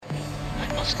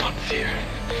must not fear.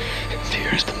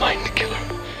 Fear is the mind killer.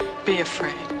 Be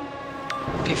afraid.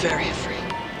 Be very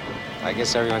afraid. I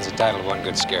guess everyone's entitled to one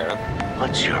good scare, huh?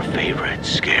 What's your favorite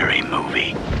scary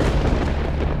movie?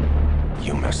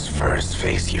 You must first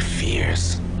face your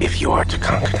fears if you are to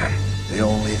conquer them. The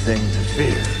only thing to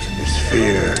fear is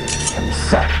fear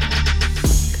himself.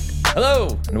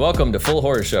 Hello, and welcome to Full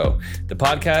Horror Show, the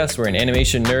podcast where an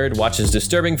animation nerd watches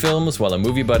disturbing films while a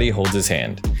movie buddy holds his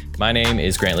hand. My name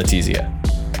is Grant Letizia.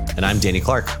 And I'm Danny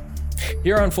Clark.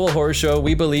 Here on Full Horror Show,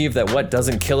 we believe that what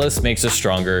doesn't kill us makes us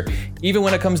stronger, even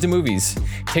when it comes to movies.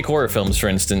 Take horror films, for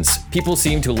instance. People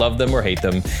seem to love them or hate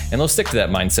them, and they'll stick to that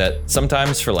mindset,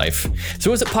 sometimes for life.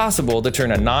 So is it possible to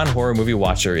turn a non-horror movie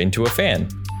watcher into a fan?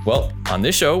 Well, on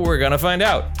this show, we're gonna find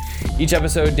out. Each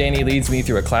episode, Danny leads me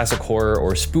through a classic horror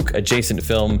or spook-adjacent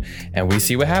film, and we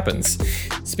see what happens.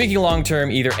 Speaking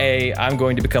long-term, either A, I'm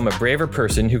going to become a braver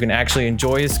person who can actually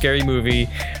enjoy a scary movie,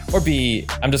 or B,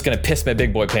 I'm just gonna piss my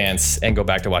big boy pants and go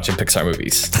back to watching Pixar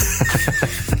movies.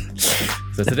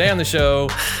 So today on the show,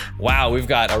 wow, we've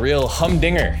got a real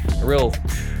humdinger, a real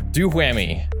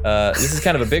do-whammy. This is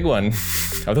kind of a big one.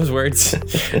 Are those words?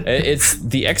 It's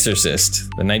The Exorcist,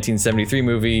 the 1973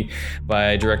 movie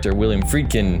by director William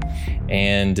Friedkin,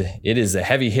 and it is a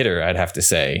heavy hitter, I'd have to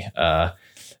say.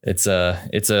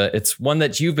 It's one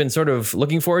that you've been sort of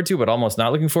looking forward to, but almost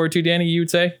not looking forward to, Danny, you would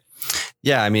say?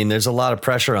 Yeah, I mean, there's a lot of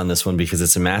pressure on this one because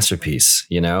it's a masterpiece,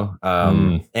 you know?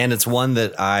 And it's one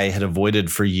that I had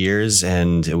avoided for years,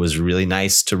 and it was really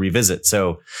nice to revisit.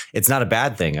 So it's not a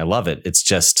bad thing. I love it. It's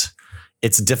just,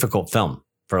 it's a difficult film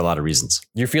for a lot of reasons.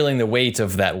 You're feeling the weight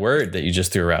of that word that you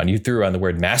just threw around. You threw around the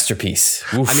word masterpiece.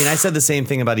 Oof. I mean, I said the same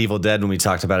thing about Evil Dead when we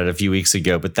talked about it a few weeks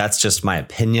ago, but that's just my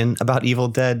opinion about Evil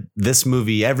Dead. This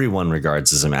movie, everyone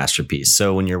regards as a masterpiece.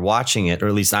 So when you're watching it, or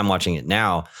at least I'm watching it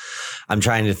now, I'm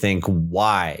trying to think,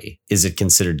 why is it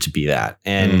considered to be that?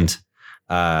 And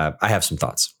I have some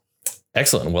thoughts.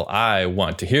 Excellent. Well, I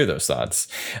want to hear those thoughts.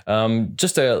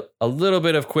 Just a little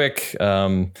bit of quick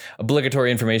obligatory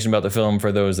information about the film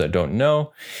for those that don't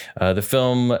know. The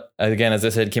film, again, as I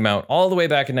said, came out all the way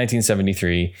back in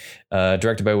 1973,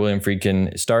 directed by William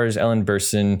Friedkin, stars Ellen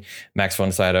Burstyn, Max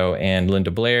von Sydow, and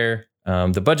Linda Blair.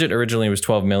 The budget originally was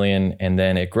 $12 million, and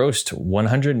then it grossed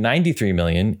 $193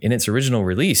 million in its original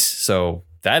release. So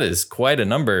that is quite a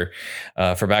number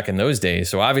for back in those days.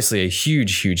 So obviously a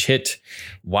huge, huge hit.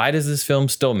 Why does this film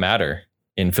still matter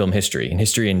in film history, in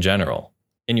history in general,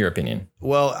 in your opinion?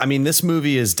 Well, I mean, this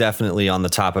movie is definitely on the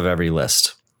top of every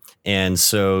list. And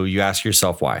so you ask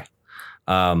yourself why.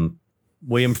 William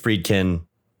Friedkin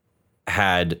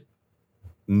had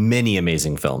many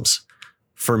amazing films.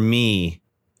 For me,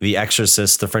 The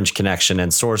Exorcist, The French Connection,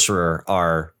 and Sorcerer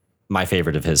are my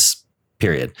favorite of his,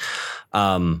 period.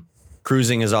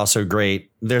 Cruising is also great.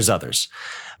 There's others.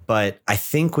 But I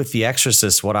think with The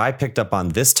Exorcist, what I picked up on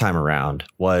this time around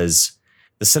was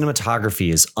the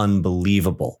cinematography is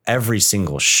unbelievable. Every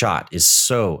single shot is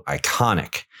so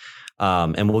iconic.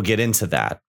 And we'll get into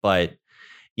that. But,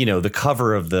 you know, the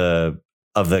cover of the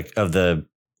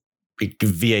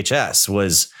VHS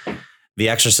was The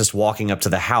Exorcist walking up to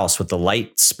the house with the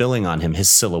light spilling on him,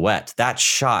 his silhouette. That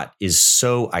shot is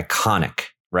so iconic,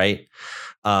 right?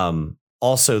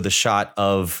 Also, the shot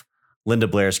of Linda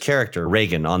Blair's character,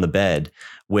 Reagan, on the bed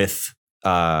with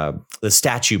the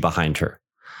statue behind her.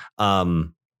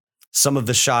 Some of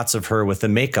the shots of her with the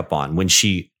makeup on when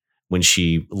she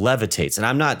levitates. And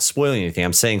I'm not spoiling anything.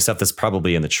 I'm saying stuff that's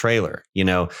probably in the trailer. You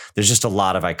know, there's just a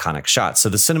lot of iconic shots. So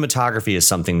the cinematography is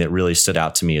something that really stood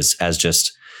out to me as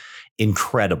just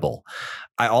incredible.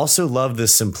 I also love the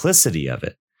simplicity of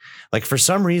it. Like, for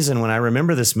some reason, when I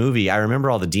remember this movie, I remember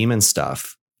all the demon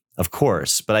stuff, of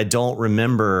course, but I didn't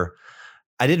remember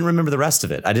the rest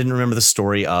of it. I didn't remember the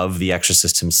story of the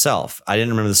Exorcist himself. I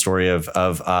didn't remember the story of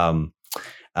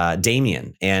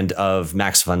Damien and of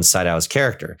Max von Sydow's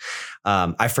character.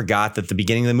 I forgot that the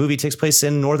beginning of the movie takes place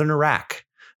in northern Iraq.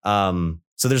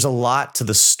 So there's a lot to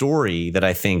the story that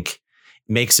I think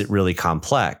makes it really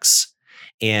complex.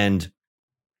 And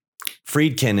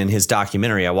Friedkin, in his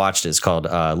documentary, I watched it, it's called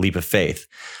Leap of Faith.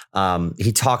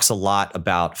 He talks a lot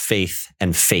about faith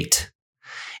and fate.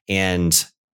 And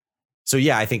so,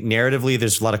 yeah, I think narratively,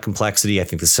 there's a lot of complexity. I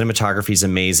think the cinematography is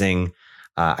amazing.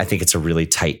 I think it's a really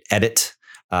tight edit.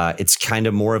 It's kind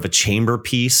of more of a chamber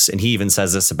piece. And he even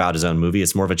says this about his own movie.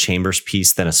 It's more of a chambers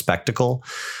piece than a spectacle.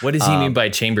 What does he mean by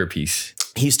chamber piece?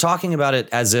 He's talking about it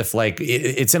as if like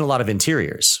it's in a lot of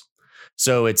interiors.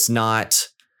 So it's not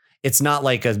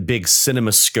like a big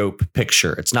CinemaScope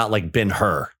picture. It's not like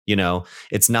Ben-Hur, you know,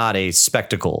 it's not a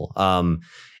spectacle.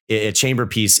 A chamber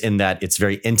piece in that it's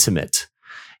very intimate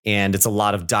and it's a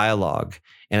lot of dialogue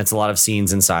And it's a lot of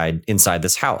scenes inside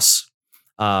this house.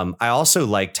 I also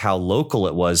liked how local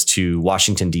it was to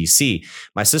Washington, D.C.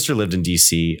 My sister lived in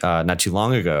D.C. Not too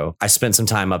long ago. I spent some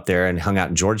time up there and hung out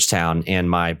in Georgetown, and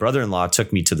my brother-in-law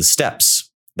took me to the steps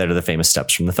that are the famous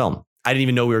steps from the film. I didn't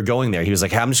even know we were going there. He was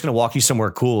like, hey, I'm just going to walk you somewhere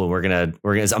cool, and I'm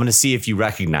going to see if you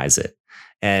recognize it.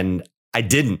 And I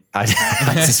didn't. I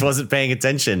just wasn't paying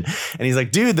attention. And he's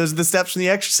like, dude, those are the steps from The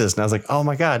Exorcist. And I was like, oh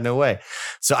my God, no way.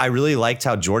 So I really liked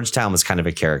how Georgetown was kind of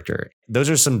a character. Those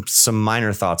are some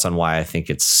minor thoughts on why I think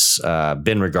it's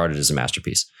been regarded as a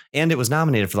masterpiece. And it was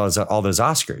nominated for all those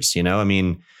Oscars. You know, I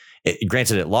mean,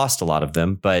 granted, it lost a lot of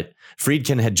them, but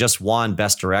Friedkin had just won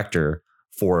Best Director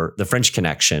for The French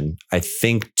Connection, I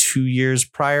think 2 years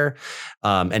prior.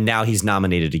 And now he's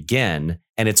nominated again.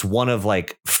 And it's one of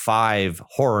like 5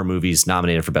 horror movies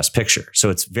nominated for Best Picture.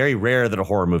 So it's very rare that a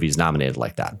horror movie is nominated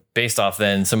like that. Based off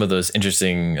then some of those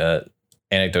interesting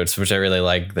anecdotes, which I really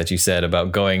like that you said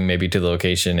about going maybe to the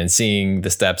location and seeing the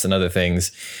steps and other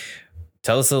things.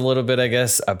 Tell us a little bit, I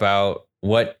guess, about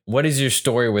what is your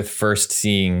story with first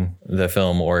seeing the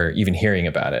film or even hearing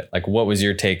about it? Like, what was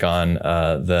your take on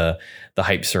the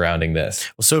hype surrounding this?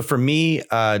 Well, so for me,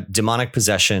 demonic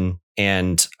possession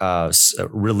and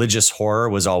religious horror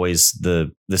was always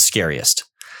the scariest.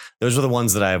 Those were the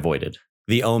ones that I avoided.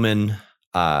 The Omen,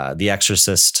 The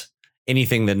Exorcist,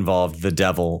 anything that involved the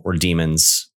devil or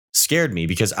demons scared me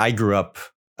because I grew up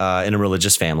in a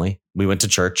religious family. We went to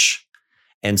church.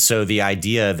 And so the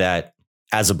idea that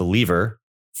as a believer,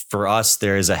 for us,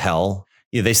 there is a hell.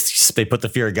 You know, they put the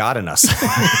fear of God in us,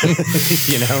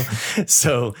 you know?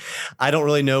 So I don't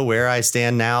really know where I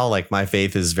stand now. Like my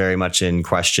faith is very much in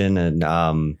question,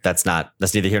 and that's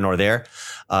neither here nor there.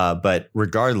 But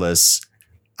regardless,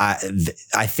 I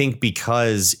think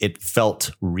because it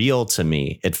felt real to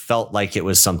me, it felt like it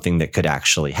was something that could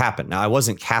actually happen. Now, I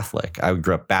wasn't Catholic. I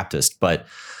grew up Baptist, but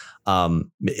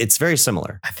it's very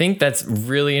similar. I think that's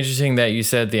really interesting that you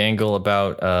said the angle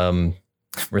about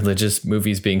religious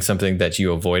movies being something that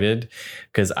you avoided,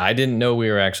 because I didn't know we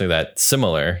were actually that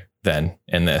similar then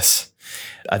in this.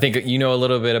 I think you know a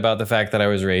little bit about the fact that I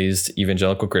was raised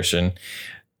evangelical Christian.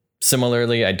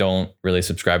 Similarly, I don't really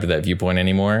subscribe to that viewpoint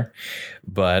anymore,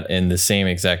 but in the same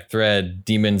exact thread,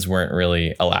 demons weren't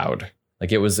really allowed.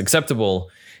 Like, it was acceptable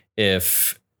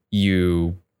if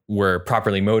you were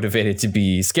properly motivated to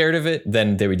be scared of it,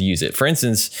 then they would use it. For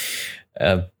instance,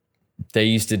 they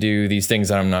used to do these things,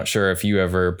 and I'm not sure if you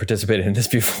ever participated in this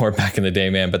before back in the day,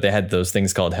 man, but they had those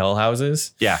things called hell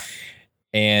houses. Yeah.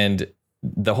 And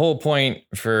the whole point,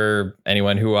 for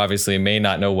anyone who obviously may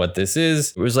not know what this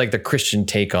is, it was like the Christian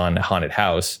take on a haunted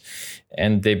house.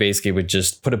 And they basically would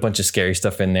just put a bunch of scary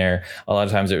stuff in there. A lot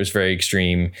of times it was very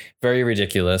extreme, very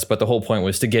ridiculous. But the whole point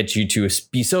was to get you to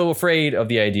be so afraid of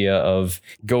the idea of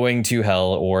going to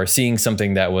hell or seeing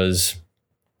something that was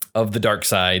of the dark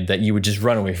side that you would just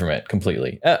run away from it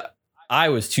completely. I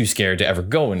was too scared to ever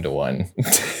go into one.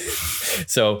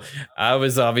 So I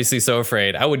was obviously so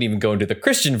afraid. I wouldn't even go into the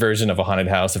Christian version of a haunted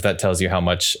house, if that tells you how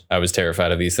much I was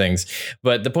terrified of these things.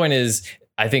 But the point is,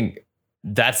 I think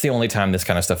that's the only time this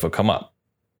kind of stuff would come up.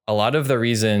 A lot of the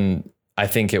reason I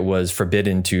think it was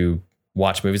forbidden to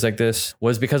watch movies like this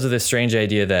was because of this strange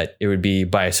idea that it would be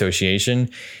by association.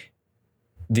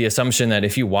 The assumption that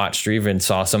if you watched or even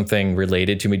saw something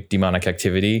related to demonic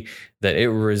activity, that it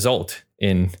would result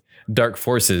in dark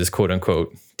forces, quote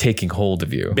unquote, taking hold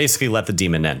of you. Basically let the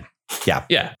demon in. Yeah.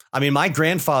 Yeah. I mean, my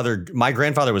grandfather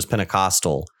was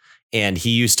Pentecostal, and he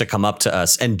used to come up to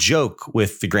us and joke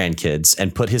with the grandkids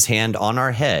and put his hand on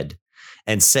our head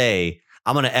and say,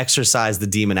 I'm going to exorcise the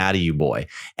demon out of you, boy.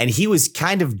 And he was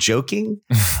kind of joking,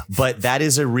 but that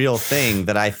is a real thing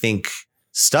that I think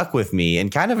stuck with me in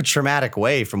kind of a traumatic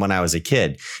way from when I was a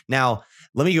kid. Now,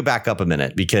 let me go back up a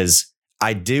minute, because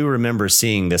I do remember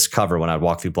seeing this cover when I'd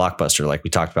walk through Blockbuster, like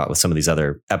we talked about with some of these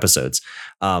other episodes.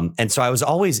 And so I was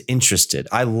always interested.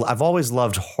 I've always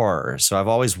loved horror, so I've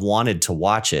always wanted to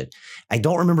watch it. I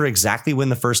don't remember exactly when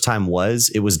the first time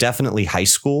was. It was definitely high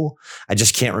school. I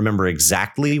just can't remember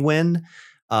exactly when.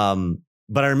 But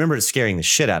I remember it scaring the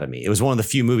shit out of me. It was one of the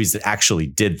few movies that actually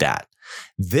did that.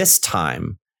 This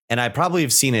time, and I probably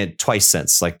have seen it twice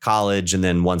since, like college and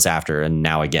then once after and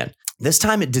now again. This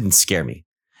time it didn't scare me.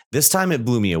 This time it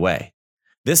blew me away.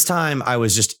 This time I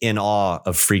was just in awe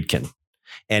of Friedkin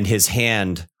and his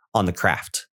hand on the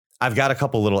craft. I've got a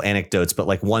couple little anecdotes, but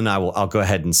like one I'll go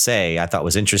ahead and say I thought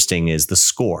was interesting is the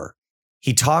score.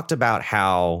 He talked about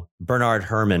how Bernard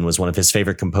Herrmann was one of his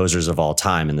favorite composers of all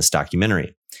time in this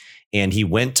documentary. And he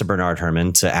went to Bernard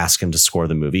Herrmann to ask him to score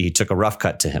the movie. He took a rough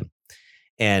cut to him.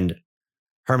 And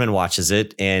Herrmann watches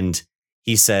it and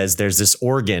he says, there's this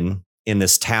organ in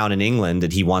this town in England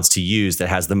that he wants to use that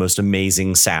has the most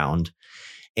amazing sound.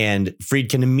 And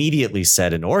Friedkin immediately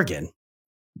said, an organ?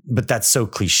 But that's so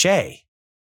cliche.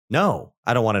 No,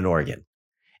 I don't want an organ.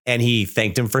 And he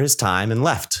thanked him for his time and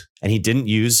left. And he didn't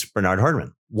use Bernard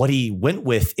Herrmann. What he went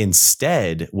with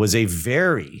instead was a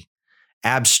very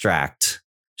abstract,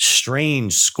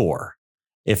 strange score.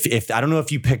 If I don't know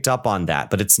if you picked up on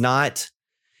that, but it's not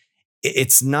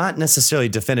necessarily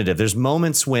definitive. There's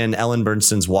moments when Ellen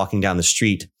Bernstein's walking down the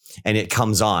street and it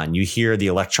comes on. You hear the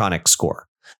electronic score.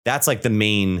 That's like the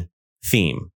main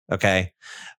theme. Okay.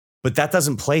 But that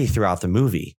doesn't play throughout the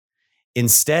movie.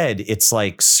 Instead, it's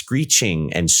like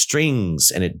screeching and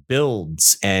strings, and it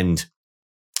builds, and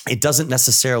it doesn't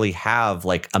necessarily have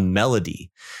like a melody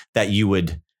that you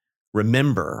would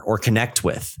remember or connect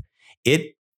with.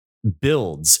 It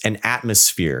builds an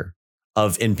atmosphere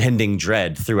of impending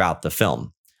dread throughout the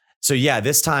film. So yeah,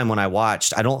 this time when I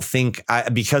watched, I don't think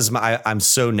because I'm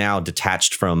so now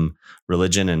detached from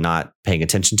religion and not paying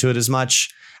attention to it as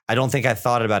much, I don't think I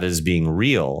thought about it as being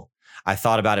real. I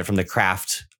thought about it from the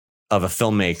craft of a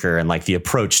filmmaker and like the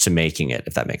approach to making it,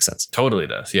 if that makes sense. Totally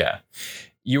does. Yeah.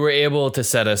 You were able to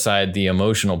set aside the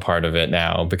emotional part of it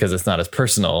now because it's not as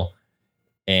personal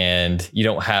and you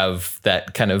don't have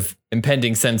that kind of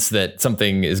impending sense that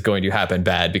something is going to happen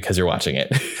bad because you're watching it.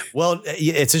 Well,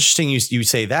 it's interesting you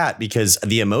say that because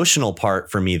the emotional part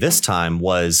for me this time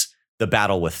was the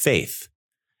battle with faith.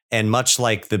 And much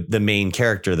like the main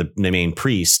character, the main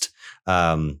priest,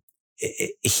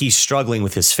 he's struggling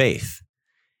with his faith.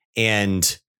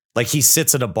 And like he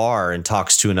sits at a bar and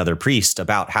talks to another priest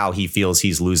about how he feels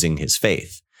he's losing his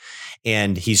faith.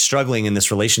 And he's struggling in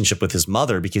this relationship with his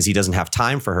mother because he doesn't have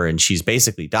time for her. And she's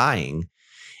basically dying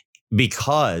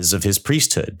because of his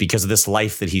priesthood, because of this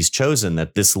life that he's chosen,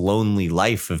 that this lonely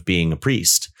life of being a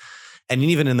priest. And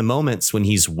even in the moments when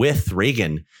he's with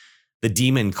Regan, the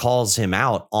demon calls him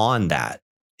out on that.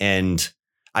 And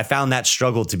I found that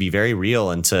struggle to be very real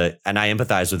and I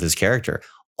empathize with his character.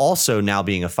 Also, now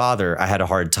being a father, I had a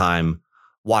hard time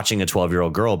watching a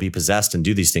 12-year-old girl be possessed and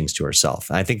do these things to herself.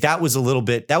 And I think that was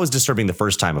that was disturbing the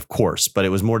first time, of course, but it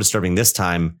was more disturbing this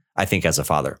time, I think, as a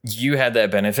father. You had that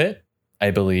benefit,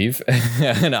 I believe.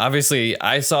 And obviously,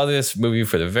 I saw this movie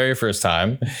for the very first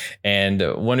time. And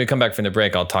when we come back from the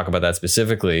break, I'll talk about that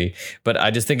specifically. But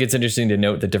I just think it's interesting to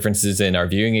note the differences in our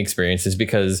viewing experiences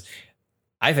because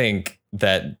I think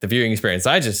that the viewing experience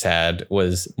I just had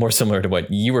was more similar to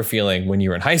what you were feeling when you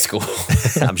were in high school.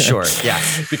 I'm sure. Yeah.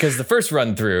 Because the first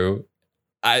run through,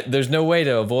 there's no way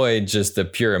to avoid just the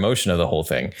pure emotion of the whole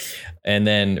thing. And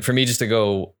then for me, just to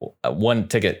go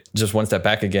just one step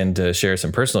back again to share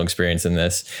some personal experience in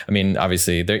this. I mean,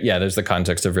 obviously, there's the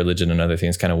context of religion and other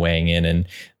things kind of weighing in and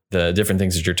the different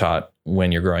things that you're taught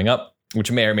when you're growing up, which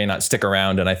may or may not stick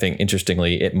around. And I think,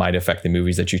 interestingly, it might affect the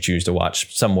movies that you choose to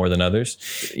watch, some more than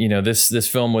others. You know, this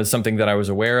film was something that I was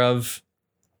aware of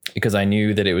because I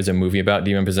knew that it was a movie about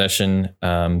demon possession.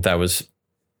 That was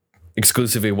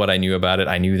exclusively what I knew about it.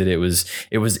 I knew that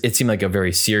it seemed like a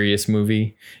very serious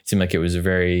movie. It seemed like it was a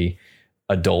very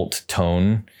adult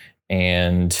tone.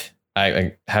 And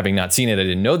I having not seen it, I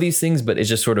didn't know these things, but it's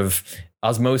just sort of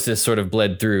osmosis sort of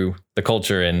bled through the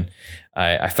culture. And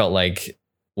I felt like,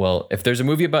 well, if there's a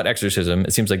movie about exorcism,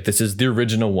 it seems like this is the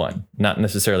original one. Not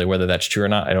necessarily whether that's true or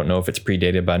not. I don't know if it's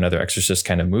predated by another Exorcist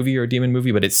kind of movie or demon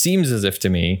movie, but it seems as if to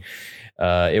me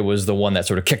it was the one that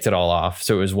sort of kicked it all off.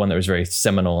 So it was one that was very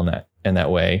seminal in that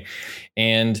way.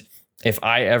 And if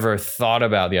I ever thought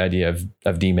about the idea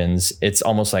of demons, it's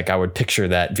almost like I would picture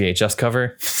that VHS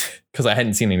cover because I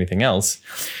hadn't seen anything else.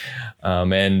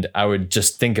 And I would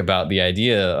just think about the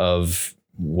idea of,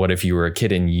 what if you were a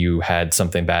kid and you had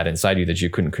something bad inside you that you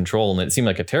couldn't control? And it seemed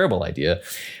like a terrible idea.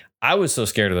 I was so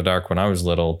scared of the dark when I was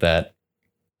little that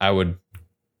I would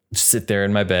sit there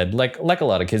in my bed, like a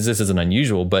lot of kids. This isn't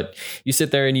unusual, but you sit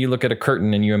there and you look at a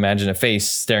curtain and you imagine a face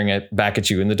staring back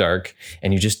at you in the dark,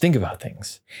 and you just think about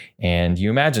things and you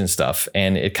imagine stuff,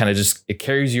 and it kind of it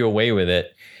carries you away with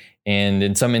it. And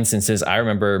in some instances, I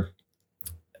remember,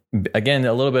 again,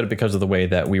 a little bit because of the way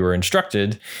that we were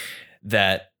instructed,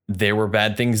 that there were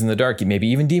bad things in the dark, maybe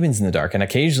even demons in the dark. And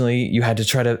occasionally you had to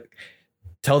try to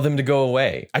tell them to go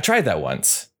away. I tried that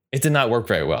once. It did not work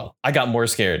very well. I got more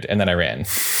scared and then I ran.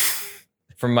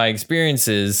 From my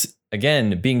experiences,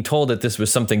 again, being told that this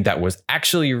was something that was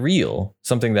actually real,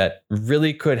 something that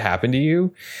really could happen to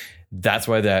you, that's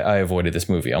why I avoided this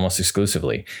movie almost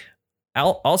exclusively.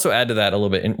 I'll also add to that a little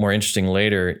bit more interesting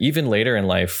later, even later in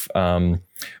life, when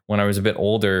I was a bit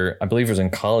older, I believe it was in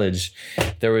college,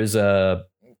 there was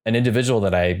an individual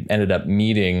that I ended up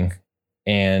meeting,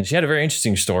 and she had a very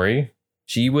interesting story.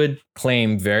 she would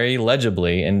claim very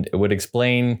legibly and would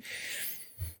explain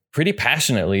pretty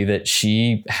passionately that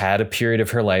she had a period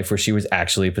of her life where she was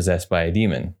actually possessed by a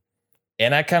demon.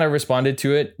 And I kind of responded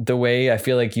to it the way I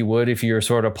feel like you would if you're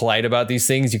sort of polite about these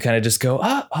things. You kind of just go,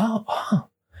 oh,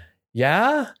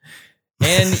 yeah.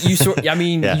 And you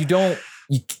yeah. you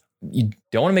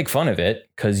don't want to make fun of it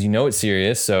because you know it's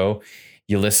serious. So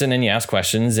you listen and you ask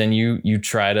questions and you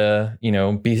try to, be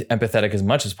empathetic as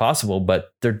much as possible.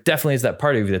 But there definitely is that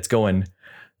part of you that's going,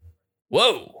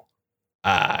 whoa,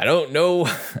 I don't know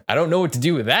what to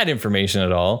do with that information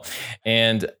at all.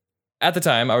 And at the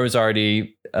time, I was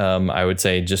already, I would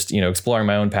say, just, exploring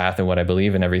my own path and what I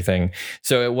believe and everything.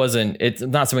 So it's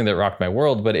not something that rocked my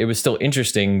world, but it was still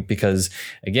interesting because,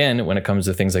 again, when it comes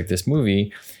to things like this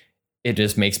movie, it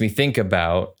just makes me think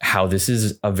about how this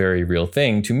is a very real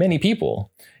thing to many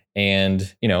people.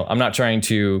 And, I'm not trying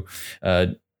to,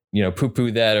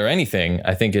 poo-poo that or anything.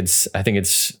 I think it's,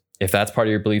 if that's part of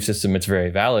your belief system, it's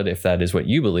very valid if that is what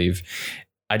you believe.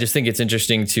 I just think it's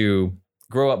interesting to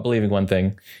grow up believing one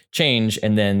thing, change,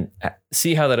 and then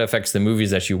see how that affects the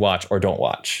movies that you watch or don't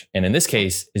watch. And in this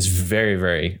case is very,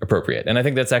 very appropriate. And I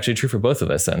think that's actually true for both of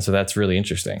us then. So that's really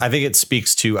interesting. I think it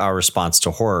speaks to our response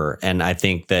to horror. And I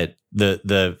think that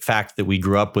the fact that we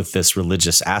grew up with this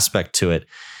religious aspect to it,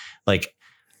 like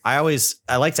I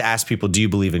like to ask people, do you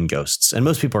believe in ghosts? And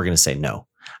most people are going to say no.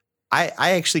 I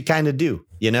actually kind of do.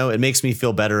 It makes me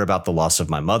feel better about the loss of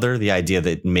my mother. The idea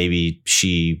that maybe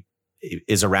she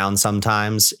is around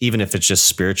sometimes, even if it's just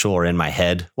spiritual or in my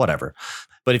head, whatever.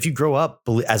 But if you grow up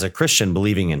as a Christian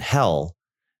believing in hell,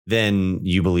 then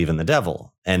you believe in the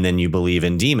devil and then you believe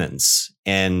in demons.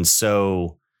 And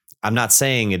so I'm not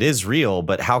saying it is real,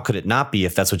 but how could it not be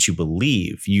if that's what you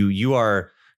believe? You are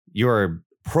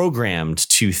programmed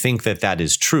to think that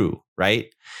is true,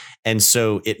 right? And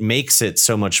so it makes it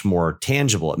so much more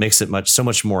tangible. It makes it so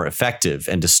much more effective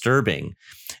and disturbing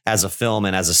as a film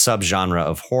and as a subgenre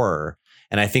of horror.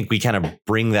 And I think we kind of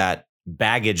bring that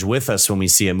baggage with us when we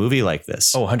see a movie like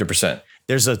this. Oh, 100%.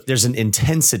 There's an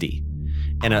intensity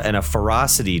and a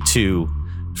ferocity to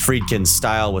Friedkin's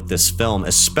style with this film,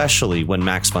 especially when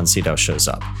Max von Sydow shows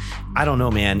up. I don't know,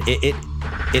 man.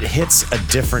 It hits a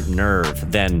different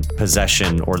nerve than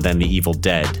Possession or than The Evil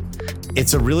Dead.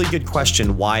 It's a really good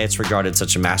question why it's regarded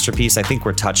such a masterpiece. I think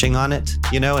we're touching on it,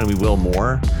 and we will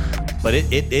more. But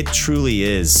it truly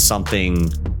is something.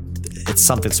 It's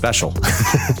something special.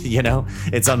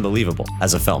 It's unbelievable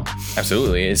as a film.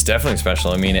 Absolutely. It's definitely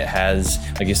special. I mean, it has,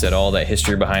 like you said, all that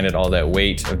history behind it, all that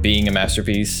weight of being a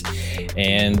masterpiece.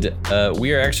 And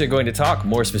we are actually going to talk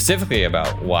more specifically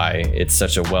about why it's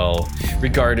such a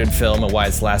well-regarded film and why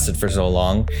it's lasted for so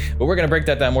long. But we're going to break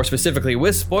that down more specifically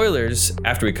with spoilers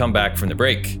after we come back from the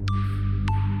break.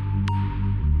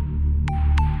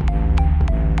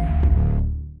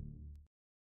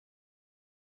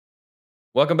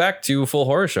 Welcome back to Full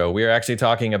Horror Show. We are actually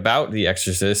talking about The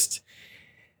Exorcist,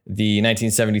 the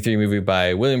 1973 movie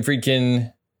by William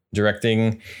Friedkin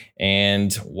directing,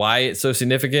 and why it's so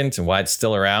significant and why it's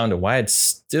still around and why it's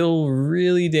still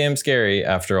really damn scary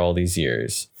after all these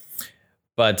years.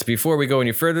 But before we go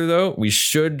any further, though, we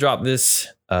should drop this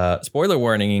spoiler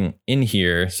warning in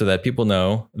here so that people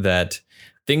know that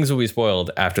things will be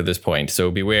spoiled after this point. So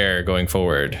beware going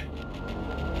forward.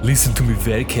 Listen to me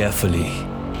very carefully.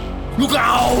 Look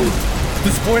out!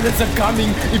 The spoilers are coming.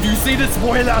 If you see the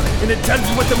spoiler and it tells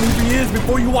you what the movie is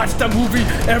before you watch the movie,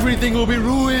 everything will be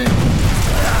ruined.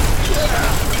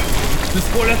 The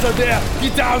spoilers are there.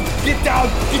 Get down! Get down!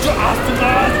 Get your ass to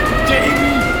Mars!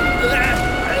 Jamie!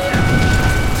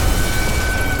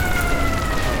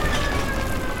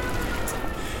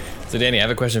 So Danny, I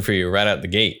have a question for you right out the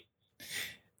gate.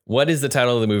 What is the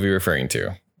title of the movie referring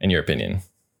to, in your opinion?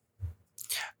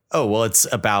 Oh, well, it's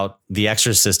about the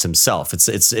Exorcist himself.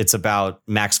 It's about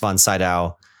Max von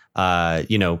Sydow.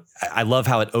 I love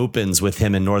how it opens with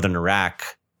him in northern Iraq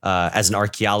as an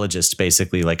archaeologist,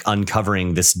 basically like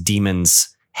uncovering this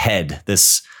demon's head,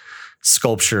 this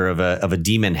sculpture of a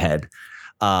demon head.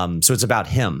 So it's about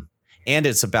him, and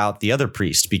it's about the other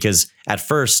priest, because at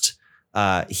first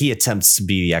he attempts to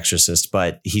be the exorcist,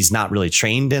 but he's not really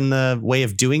trained in the way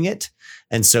of doing it,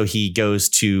 and so he goes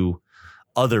to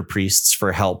other priests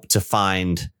for help to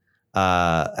find,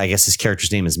 I guess his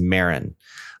character's name is Marin.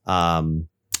 So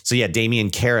yeah, Damien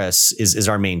Karras is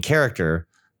our main character,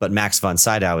 but Max von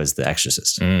Sydow is the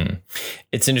exorcist.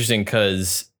 It's interesting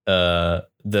because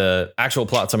the actual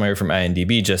plot summary from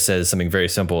IMDb just says something very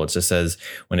simple. It just says,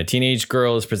 when a teenage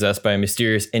girl is possessed by a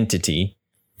mysterious entity,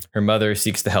 her mother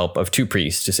seeks the help of two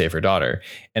priests to save her daughter.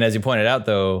 And as you pointed out,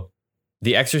 though,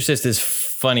 The Exorcist is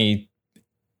funny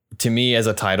to me as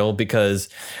a title because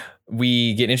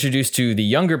we get introduced to the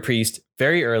younger priest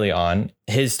very early on.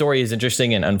 His story is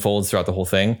interesting and unfolds throughout the whole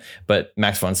thing. But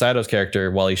Max von Sydow's character,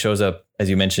 while he shows up, as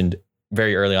you mentioned,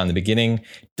 very early on in the beginning,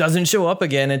 doesn't show up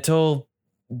again until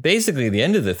basically the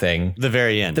end of the thing. The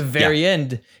very end. The very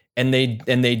end. And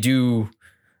they do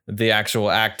the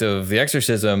actual act of the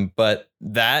exorcism. But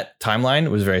that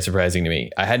timeline was very surprising to me.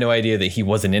 I had no idea that he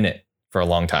wasn't in it for a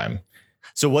long time.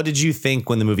 So what did you think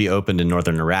when the movie opened in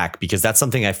northern Iraq? Because that's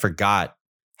something I forgot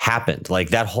happened. Like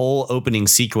that whole opening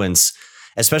sequence,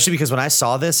 especially because when I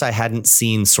saw this, I hadn't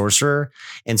seen Sorcerer,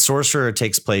 and Sorcerer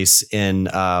takes place in,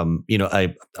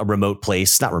 a remote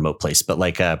place, not remote place, but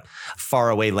like a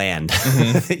faraway land,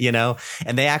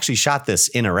 and they actually shot this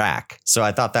in Iraq. So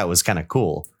I thought that was kind of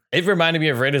cool. It reminded me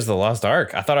of Raiders of the Lost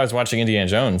Ark. I thought I was watching Indiana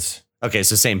Jones. Okay,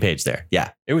 so same page there. Yeah.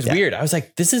 It was weird. I was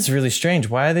like, this is really strange.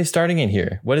 Why are they starting in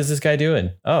here? What is this guy doing?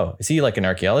 Oh, is he like an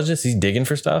archaeologist? He's digging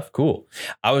for stuff? Cool.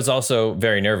 I was also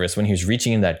very nervous when he was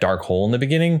reaching in that dark hole in the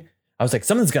beginning. I was like,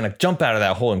 something's going to jump out of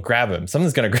that hole and grab him.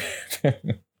 Something's going to grab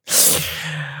him.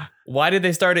 Why did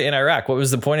they start it in Iraq? What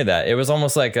was the point of that? It was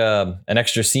almost like an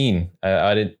extra scene.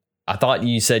 I thought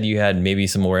you said you had maybe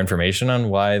some more information on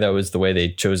why that was the way they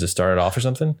chose to start it off or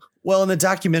something. Well, in the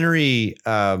documentary,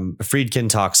 Friedkin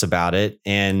talks about it,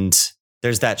 and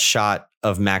there's that shot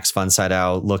of Max von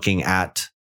Sydow looking at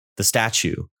the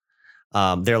statue.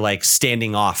 They're like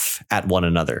standing off at one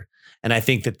another. And I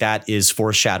think that is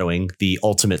foreshadowing the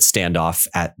ultimate standoff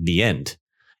at the end.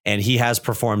 And he has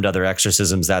performed other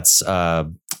exorcisms. That's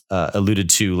alluded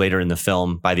to later in the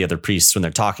film by the other priests when they're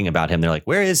talking about him. They're like,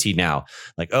 where is he now?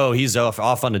 Like, oh, he's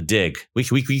off on a dig. We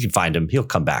can find him. He'll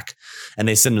come back. And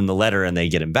they send him the letter and they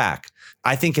get him back.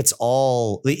 I think it's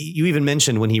all, you even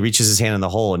mentioned when he reaches his hand in the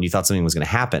hole and you thought something was going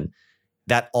to happen.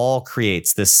 That all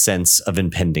creates this sense of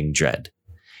impending dread.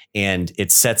 And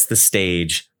it sets the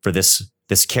stage for this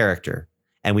character.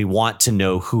 And we want to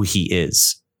know who he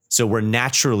is. So we're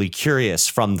naturally curious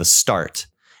from the start.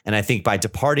 And I think by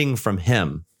departing from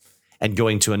him and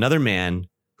going to another man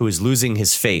who is losing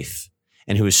his faith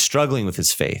and who is struggling with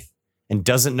his faith and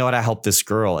doesn't know how to help this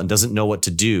girl and doesn't know what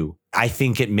to do, I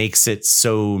think it makes it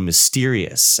so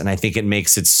mysterious. And I think it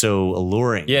makes it so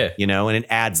alluring, and it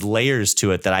adds layers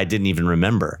to it that I didn't even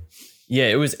remember.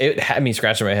 Yeah, it had me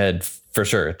scratching my head for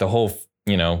sure. The whole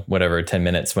 10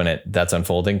 minutes when that's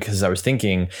unfolding. Cause I was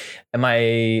thinking, am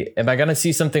I going to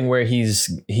see something where he's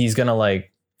going to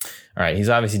like, all right, he's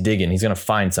obviously digging. He's going to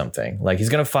find something. Like he's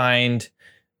going to find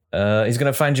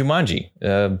Jumanji.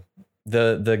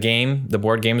 The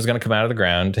board game is going to come out of the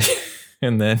ground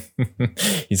and then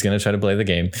he's going to try to play the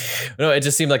game. No, it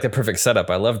just seemed like the perfect setup.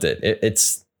 I loved it.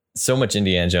 It's so much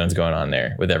Indiana Jones going on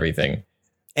there with everything.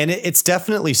 And it's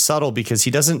definitely subtle because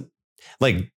he doesn't,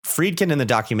 like Friedkin in the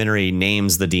documentary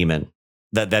names the demon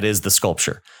that is the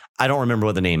sculpture. I don't remember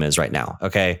what the name is right now.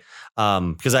 Okay.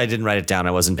 Because I didn't write it down.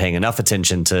 I wasn't paying enough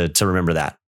attention to remember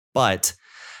that, but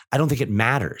I don't think it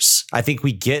matters. I think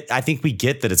we get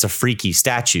that it's a freaky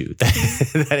statue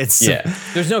that it's.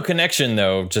 There's no connection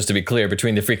though, just to be clear,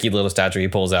 between the freaky little statue he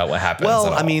pulls out, what happens.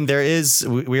 Well, I mean, there is,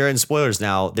 we are in spoilers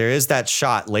now. There is that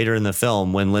shot later in the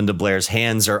film when Linda Blair's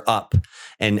hands are up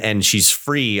and she's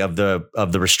free of the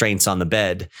restraints on the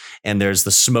bed. And there's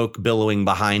the smoke billowing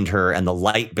behind her and the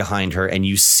light behind her. And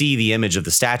you see the image of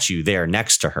the statue there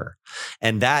next to her.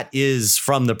 And that is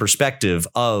from the perspective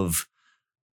of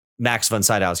Max von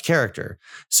Sydow's character.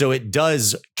 So it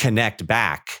does connect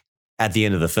back at the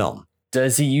end of the film.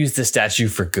 Does he use the statue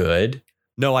for good?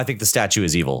 No, I think the statue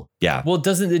is evil. Yeah. Well,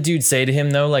 doesn't the dude say to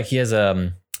him though, like he has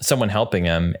someone helping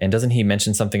him, and doesn't he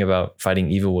mention something about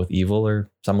fighting evil with evil or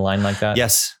some line like that?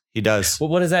 Yes, he does. Well,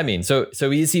 what does that mean? So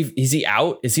is he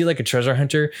out? Is he like a treasure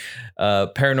hunter,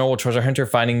 paranormal treasure hunter,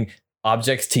 finding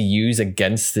objects to use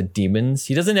against the demons?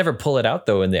 He doesn't ever pull it out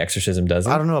though in the exorcism, does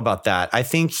he? I don't know about that. I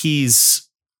think he's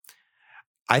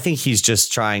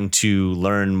just trying to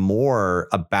learn more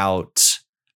about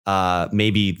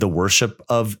maybe the worship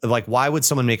of, like, why would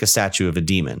someone make a statue of a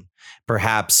demon?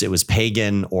 Perhaps it was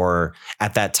pagan, or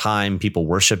at that time people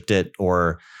worshipped it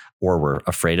or were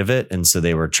afraid of it. And so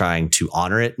they were trying to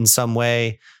honor it in some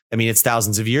way. I mean, it's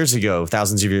thousands of years ago,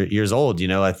 thousands of years old.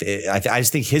 I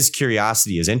just think his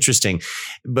curiosity is interesting.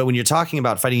 But when you're talking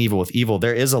about fighting evil with evil,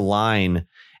 there is a line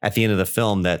at the end of the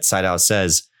film that Sydow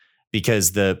says,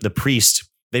 because the priest,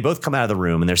 they both come out of the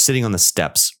room and they're sitting on the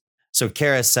steps. So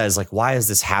Karras says, like, why is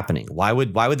this happening? Why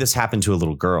would this happen to a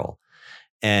little girl?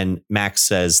 And Max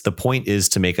says, the point is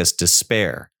to make us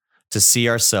despair, to see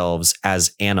ourselves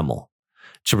as animal,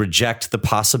 to reject the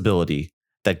possibility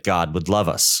that God would love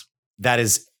us. That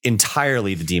is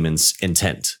entirely the demon's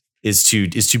intent, is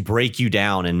to break you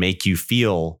down and make you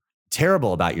feel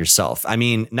terrible about yourself. I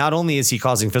mean, not only is he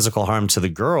causing physical harm to the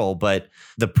girl, but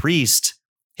the priest,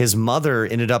 his mother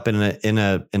ended up in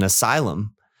an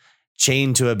asylum,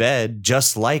 chained to a bed,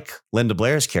 just like Linda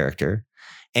Blair's character.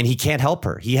 And he can't help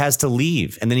her. He has to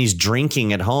leave. And then he's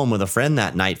drinking at home with a friend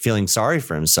that night, feeling sorry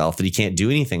for himself that he can't do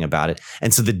anything about it.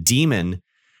 And so the demon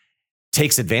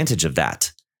takes advantage of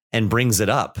that and brings it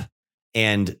up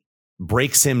and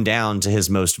breaks him down to his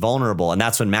most vulnerable. And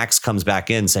that's when Max comes back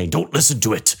in saying, don't listen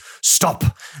to it. Stop.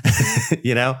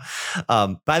 You know?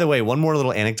 By the way, one more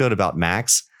little anecdote about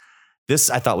Max. This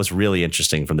I thought was really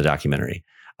interesting from the documentary.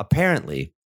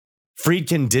 Apparently,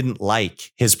 Friedkin didn't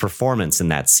like his performance in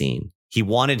that scene. He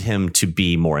wanted him to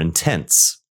be more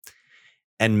intense.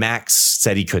 And Max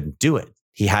said he couldn't do it.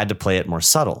 He had to play it more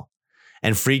subtle.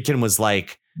 And Friedkin was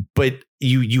like, but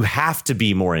you have to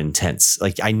be more intense.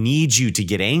 Like, I need you to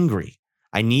get angry.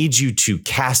 I need you to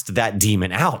cast that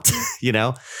demon out, you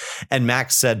know? And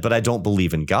Max said, but I don't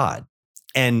believe in God.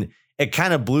 And it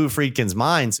kind of blew Friedkin's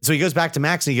mind. So he goes back to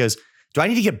Max and he goes, do I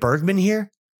need to get Bergman here?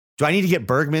 Do I need to get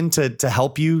Bergman to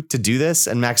help you to do this?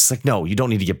 And Max is like, no, you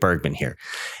don't need to get Bergman here.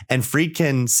 And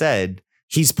Friedkin said,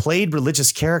 he's played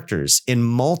religious characters in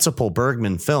multiple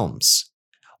Bergman films.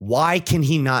 Why can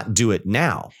he not do it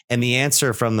now? And the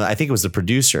answer from I think it was the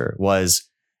producer, was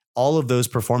all of those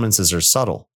performances are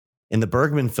subtle. In the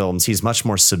Bergman films, he's much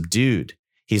more subdued.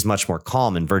 He's much more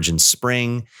calm in Virgin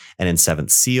Spring and in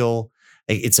Seventh Seal.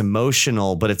 It's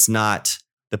emotional, but it's not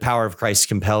the power of Christ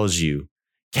compels you.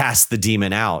 Cast the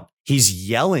demon out. He's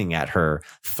yelling at her,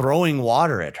 throwing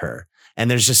water at her.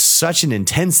 And there's just such an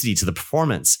intensity to the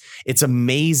performance. It's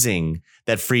amazing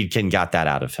that Friedkin got that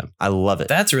out of him. I love it.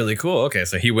 That's really cool. Okay,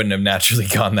 so he wouldn't have naturally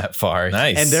gone that far.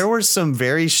 Nice. And there were some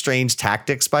very strange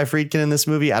tactics by Friedkin in this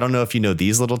movie. I don't know if you know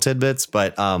these little tidbits,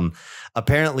 but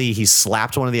apparently he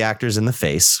slapped one of the actors in the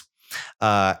face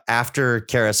after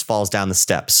Karras falls down the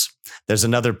steps. There's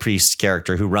another priest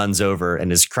character who runs over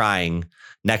and is crying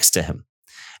next to him.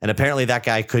 And apparently that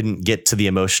guy couldn't get to the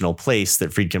emotional place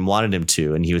that Friedkin wanted him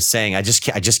to. And he was saying, I just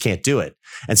can't do it.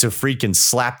 And so Friedkin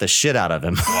slapped the shit out of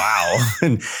him. Wow.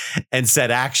 and said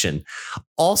action.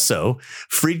 Also,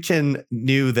 Friedkin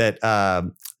knew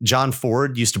that John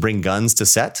Ford used to bring guns to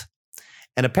set.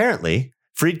 And apparently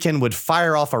Friedkin would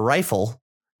fire off a rifle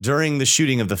during the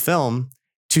shooting of the film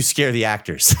to scare the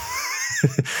actors.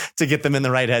 To get them in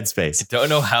the right headspace. Don't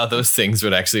know how those things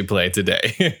would actually play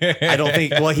today. I don't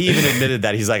think, well, he even admitted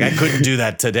that. He's like, I couldn't do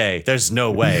that today. There's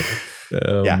no way.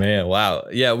 Oh, yeah. Man. Wow.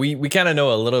 Yeah, we kind of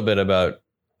know a little bit about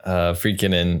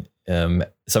Friedkin and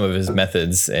some of his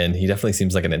methods, and he definitely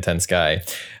seems like an intense guy.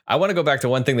 I want to go back to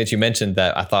one thing that you mentioned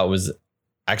that I thought was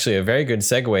actually a very good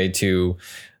segue to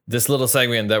this little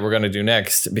segment that we're going to do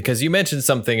next, because you mentioned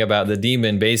something about the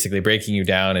demon basically breaking you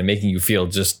down and making you feel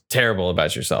just terrible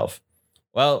about yourself.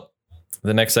 Well,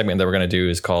 the next segment that we're going to do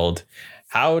is called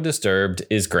How Disturbed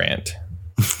is Grant?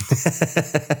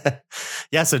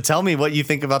 Yeah, so tell me what you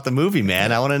think about the movie,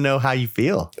 man. I want to know how you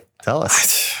feel. Tell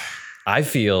us. I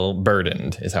feel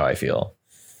burdened is how I feel.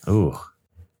 Ooh.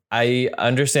 I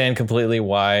understand completely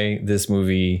why this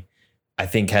movie, I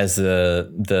think, has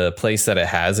the place that it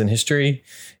has in history.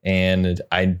 And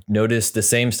I noticed the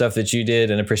same stuff that you did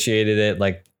and appreciated it,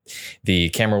 like the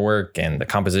camera work and the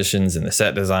compositions and the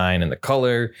set design and the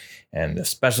color and the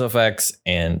special effects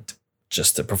and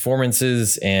just the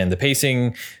performances and the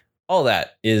pacing. All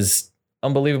that is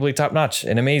unbelievably top notch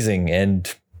and amazing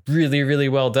and really, really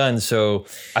well done. So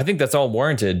I think that's all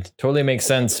warranted. Totally makes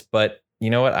sense. But you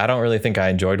know what? I don't really think I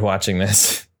enjoyed watching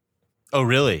this. Oh,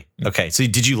 really? Okay. So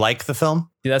did you like the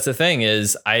film? That's the thing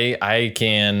is I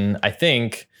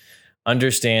think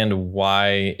understand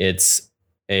why it's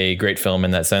a great film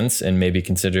in that sense and maybe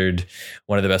considered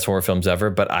one of the best horror films ever,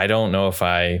 but I don't know if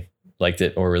I liked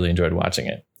it or really enjoyed watching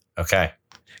it. Okay.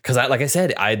 Because like I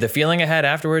said, the feeling I had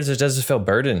afterwards, it does just feel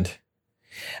burdened.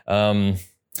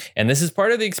 And this is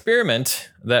part of the experiment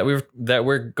that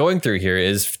we're going through here,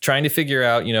 is trying to figure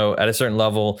out, at a certain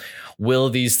level, will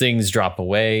these things drop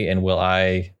away and will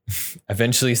I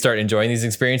eventually start enjoying these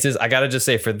experiences? I got to just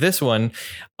say, for this one,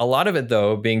 a lot of it,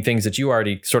 though, being things that you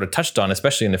already sort of touched on,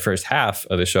 especially in the first half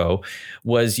of the show,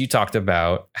 was you talked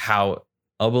about how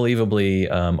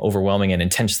unbelievably overwhelming and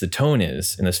intense the tone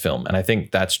is in this film. And I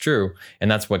think that's true.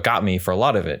 And that's what got me for a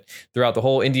lot of it. Throughout the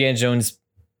whole Indiana Jones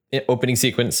opening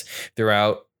sequence,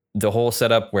 throughout the whole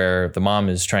setup where the mom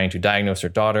is trying to diagnose her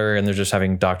daughter and they're just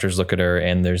having doctors look at her,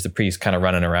 and there's the priest kind of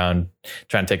running around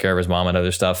trying to take care of his mom and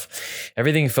other stuff.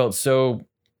 Everything felt so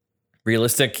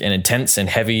realistic and intense and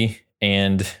heavy.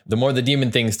 And the more the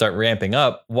demon things start ramping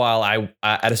up, while I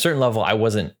at a certain level, I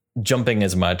wasn't jumping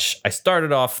as much. I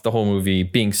started off the whole movie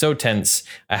being so tense.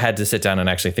 I had to sit down and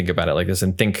actually think about it like this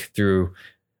and think through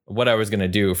what I was going to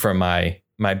do for my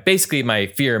basically my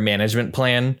fear management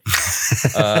plan.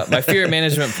 My fear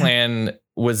management plan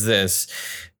was this.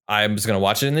 I was going to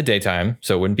watch it in the daytime,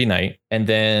 so it wouldn't be night. And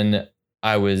then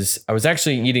I was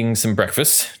actually eating some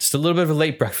breakfast, just a little bit of a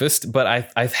late breakfast, but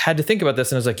I had to think about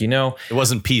this and I was like, it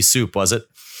wasn't pea soup, was it?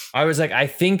 I was like, I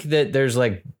think that there's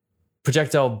like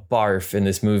projectile barf in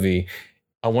this movie.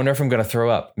 I wonder if I'm going to throw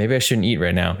up. Maybe I shouldn't eat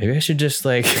right now. Maybe I should just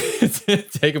like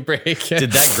take a break.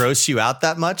 Did that gross you out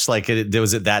that much? Like,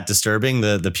 was it that disturbing,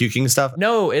 the puking stuff?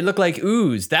 No, it looked like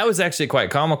ooze. That was actually quite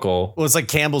comical. Well, it's like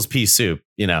Campbell's pea soup,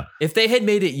 If they had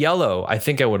made it yellow, I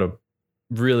think I would have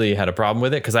really had a problem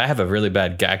with it because I have a really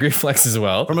bad gag reflex as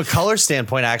well. From a color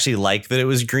standpoint, I actually like that it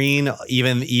was green,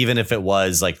 even if it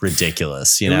was like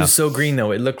ridiculous, It was so green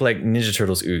though. It looked like Ninja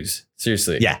Turtles ooze.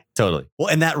 Seriously. Yeah, totally. Well,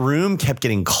 and that room kept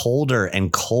getting colder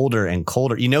and colder and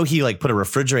colder. He like put a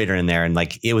refrigerator in there and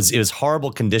like it was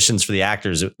horrible conditions for the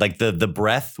actors. Like the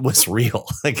breath was real.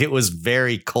 Like it was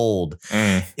very cold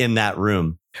in that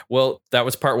room. Well, that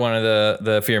was part one of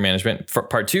the fear management.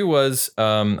 Part two was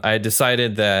I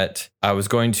decided that I was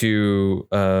going to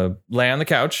lay on the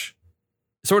couch,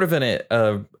 sort of in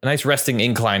a nice resting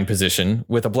incline position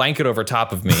with a blanket over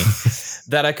top of me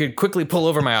that I could quickly pull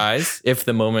over my eyes if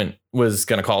the moment was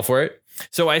going to call for it.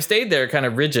 So I stayed there kind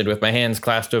of rigid with my hands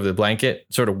clasped over the blanket,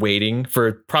 sort of waiting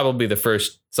for probably the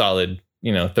first solid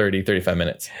 30, 35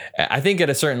 minutes. I think at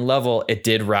a certain level, it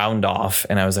did round off.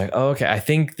 And I was like, oh, okay, I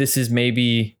think this is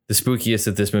maybe the spookiest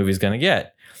that this movie is going to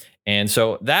get. And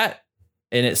so that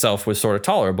in itself was sort of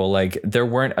tolerable. Like there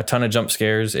weren't a ton of jump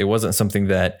scares. It wasn't something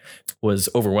that was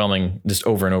overwhelming just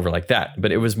over and over like that.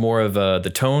 But it was more of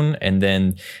the tone and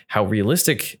then how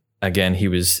realistic, again, he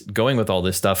was going with all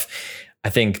this stuff. I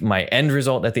think my end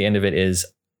result at the end of it is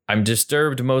I'm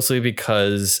disturbed mostly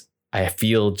because I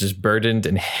feel just burdened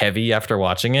and heavy after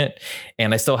watching it.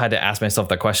 And I still had to ask myself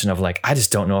the question of like, I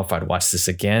just don't know if I'd watch this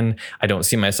again. I don't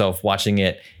see myself watching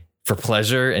it for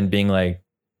pleasure and being like,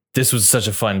 this was such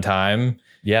a fun time.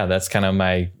 Yeah, that's kind of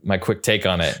my quick take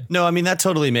on it. No, I mean, that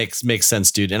totally makes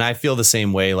sense, dude. And I feel the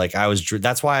same way. Like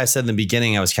that's why I said in the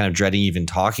beginning, I was kind of dreading even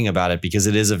talking about it because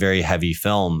it is a very heavy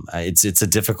film. It's a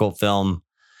difficult film.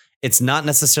 It's not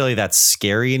necessarily that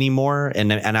scary anymore.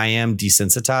 And I am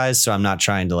desensitized. So I'm not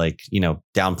trying to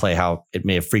downplay how it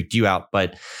may have freaked you out.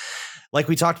 But like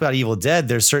we talked about Evil Dead,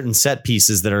 there's certain set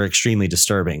pieces that are extremely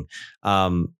disturbing.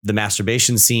 The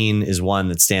masturbation scene is one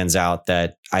that stands out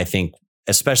that I think,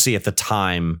 especially at the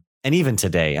time and even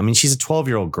today, I mean, she's a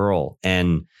 12-year-old girl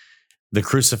and the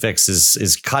crucifix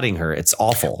is cutting her. It's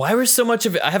awful. Why was so much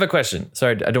of it? I have a question.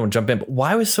 Sorry, I don't want to jump in, but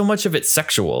why was so much of it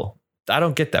sexual? I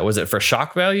don't get that. Was it for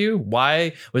shock value?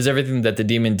 Why was everything that the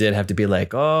demon did have to be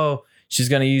like, oh, she's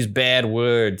going to use bad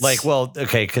words? Like, well,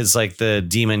 okay, because like the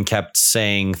demon kept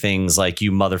saying things like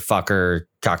you motherfucker,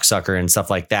 cocksucker and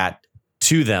stuff like that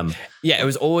to them. Yeah, it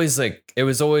was always like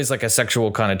a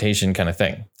sexual connotation kind of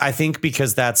thing. I think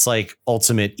because that's like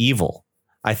ultimate evil.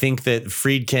 I think that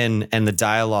Friedkin and the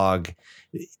dialogue,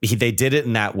 they did it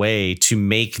in that way to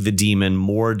make the demon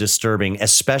more disturbing,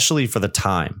 especially for the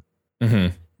time.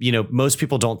 Mm-hmm. Most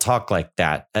people don't talk like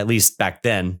that, at least back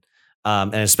then,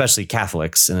 and especially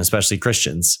Catholics and especially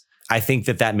Christians. I think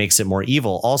that makes it more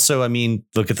evil. Also, I mean,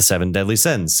 look at the 7 deadly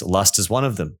sins. Lust is one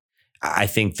of them. I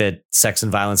think that sex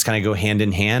and violence kind of go hand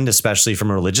in hand, especially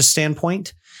from a religious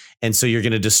standpoint. And so you're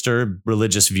going to disturb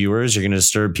religious viewers. You're going to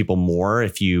disturb people more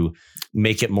if you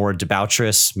make it more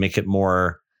debaucherous, make it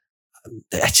more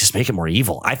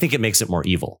evil. I think it makes it more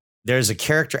evil. There's a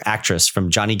character actress from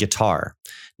Johnny Guitar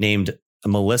named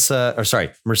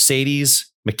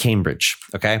Mercedes McCambridge.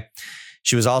 Okay.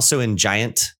 She was also in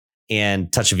Giant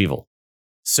and Touch of Evil.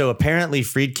 So apparently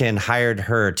Friedkin hired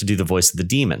her to do the voice of the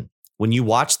demon. When you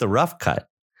watch the rough cut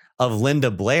of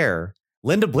Linda Blair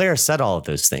said all of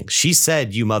those things. She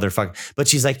said, you motherfucker, but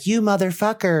she's like, you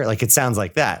motherfucker. Like it sounds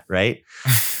like that, right?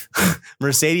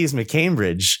 Mercedes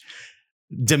McCambridge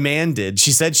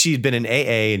she said she'd been in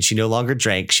AA and she no longer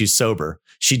drank. She's sober.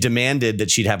 She demanded that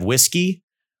she'd have whiskey,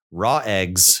 raw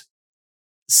eggs,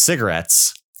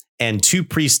 cigarettes, and 2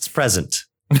 priests present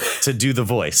to do the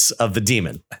voice of the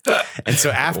demon. And so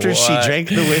after she drank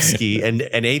the whiskey and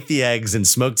ate the eggs and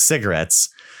smoked cigarettes,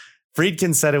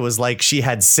 Friedkin said it was like she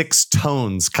had 6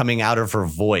 tones coming out of her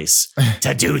voice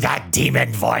to do that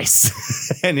demon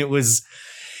voice. And it was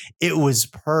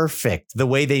perfect the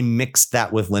way they mixed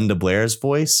that with Linda Blair's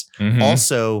voice. Mm-hmm.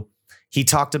 Also, he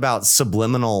talked about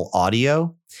subliminal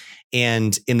audio.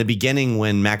 And in the beginning,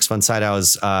 when Max von Sydow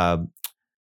was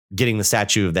getting the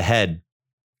statue of the head,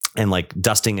 and like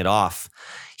dusting it off,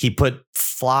 he put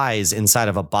flies inside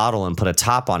of a bottle and put a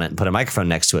top on it and put a microphone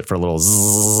next to it for a little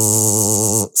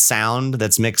zzz sound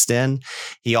that's mixed in.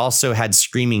 He also had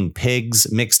screaming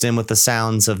pigs mixed in with the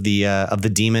sounds of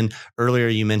the demon. Earlier,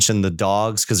 you mentioned the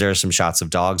dogs because there are some shots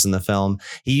of dogs in the film.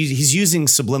 He's using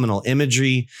subliminal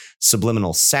imagery,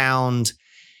 subliminal sound,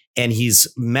 and he's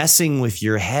messing with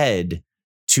your head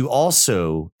to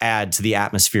also add to the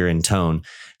atmosphere and tone.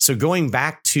 So going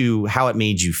back to how it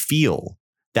made you feel,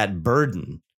 that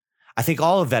burden, I think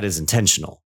all of that is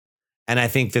intentional. And I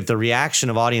think that the reaction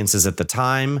of audiences at the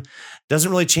time doesn't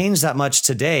really change that much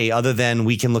today, other than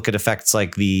we can look at effects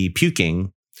like the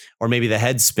puking or maybe the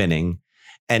head spinning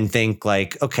and think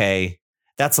like, okay,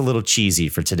 that's a little cheesy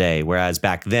for today. Whereas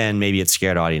back then, maybe it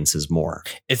scared audiences more.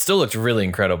 It still looked really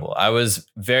incredible. I was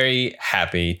very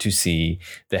happy to see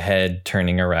the head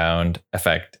turning around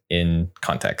effect in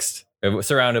context. It was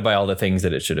surrounded by all the things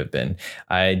that it should have been.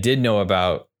 I did know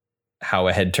about how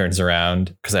a head turns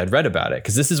around because I had read about it.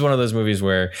 Because this is one of those movies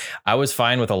where I was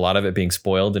fine with a lot of it being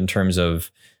spoiled in terms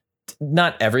of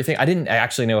not everything. I didn't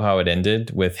actually know how it ended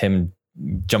with him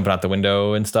jumping out the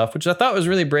window and stuff, which I thought was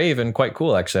really brave and quite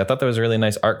cool, actually. I thought that was a really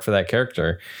nice arc for that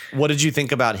character. What did you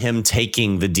think about him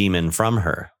taking the demon from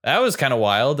her? That was kind of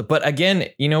wild. But again,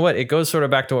 you know what? It goes sort of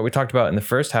back to what we talked about in the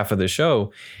first half of the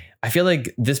show. I feel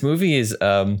like this movie is...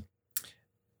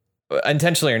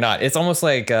 intentionally or not, it's almost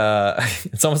like a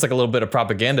little bit of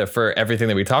propaganda for everything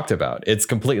that we talked about. It's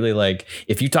completely like,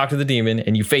 if you talk to the demon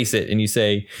and you face it and you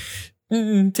say,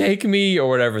 take me or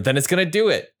whatever, then it's gonna do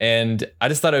it. And I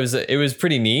just thought it was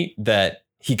pretty neat that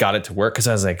he got it to work, because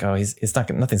I was like, oh,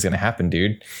 nothing's gonna happen,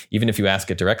 dude, even if you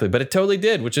ask it directly. But it totally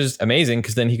did, which is amazing,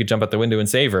 because then he could jump out the window and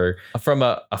save her. From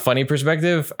a funny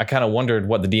perspective, I kind of wondered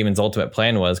what the demon's ultimate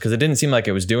plan was, because it didn't seem like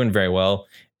it was doing very well.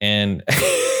 And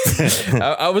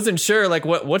I wasn't sure, like,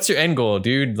 what's your end goal,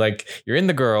 dude? Like, you're in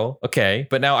the girl, okay,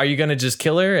 but now are you gonna just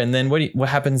kill her? And then what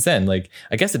happens then? Like,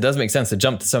 I guess it does make sense to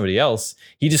jump to somebody else.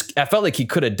 I felt like he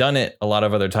could have done it a lot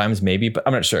of other times, maybe, but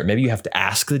I'm not sure. Maybe you have to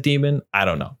ask the demon. I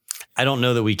don't know. I don't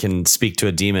know that we can speak to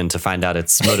a demon to find out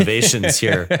its motivations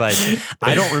here, but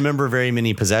I don't remember very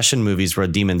many possession movies where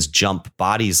demons jump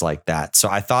bodies like that. So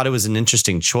I thought it was an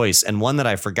interesting choice, and one that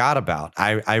I forgot about.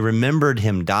 I remembered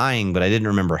him dying, but I didn't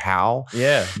remember how.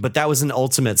 Yeah. But that was an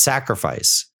ultimate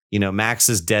sacrifice. You know, Max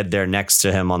is dead there next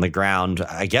to him on the ground,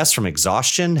 I guess from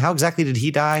exhaustion. How exactly did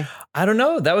he die? I don't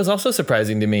know. That was also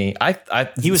surprising to me.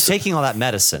 He was taking all that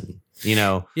medicine. You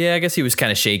know, yeah, I guess he was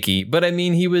kind of shaky, but I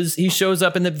mean, he shows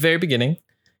up in the very beginning,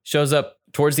 shows up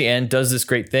towards the end, does this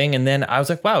great thing. And then I was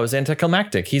like, wow, it was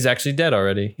anticlimactic. He's actually dead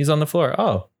already. He's on the floor.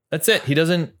 Oh, that's it. He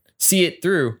doesn't see it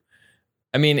through.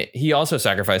 I mean, he also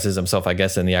sacrifices himself, I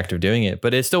guess, in the act of doing it.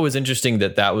 But it still was interesting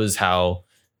that was how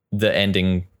the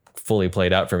ending fully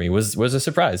played out for me, was a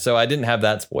surprise. So I didn't have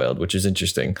that spoiled, which is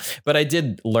interesting. But I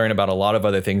did learn about a lot of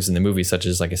other things in the movie, such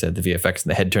as, like I said, the VFX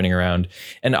and the head turning around.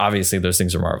 And obviously those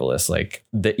things are marvelous. Like,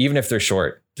 even if they're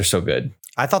short, they're so good.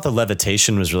 I thought the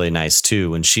levitation was really nice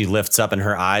too. When she lifts up and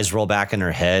her eyes roll back in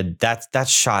her head, that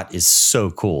shot is so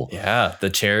cool. Yeah, the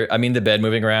chair, I mean, the bed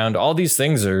moving around, all these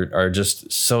things are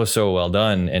just so well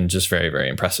done and just very, very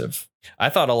impressive. I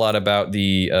thought a lot about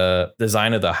the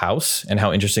design of the house and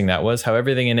how interesting that was, how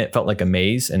everything in it felt like a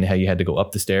maze and how you had to go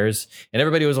up the stairs and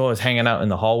everybody was always hanging out in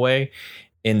the hallway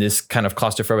in this kind of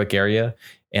claustrophobic area.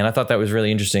 And I thought that was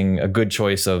really interesting, a good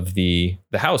choice of the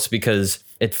house, because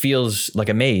it feels like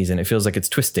a maze and it feels like it's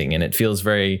twisting and it feels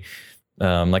very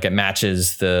like it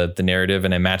matches the narrative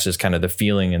and it matches kind of the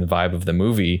feeling and the vibe of the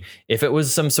movie. If it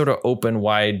was some sort of open,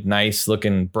 wide, nice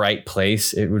looking, bright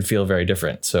place, it would feel very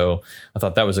different. So I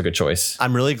thought that was a good choice.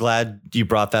 I'm really glad you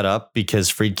brought that up,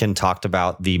 because Friedkin talked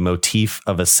about the motif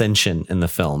of ascension in the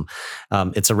film.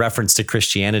 It's a reference to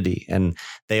Christianity, and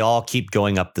they all keep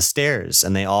going up the stairs,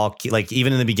 and they all keep, like,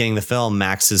 even in the beginning of the film,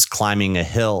 Max is climbing a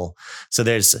hill. So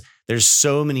there's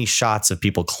so many shots of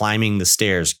people climbing the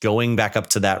stairs, going back up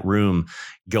to that room,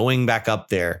 going back up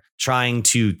there, trying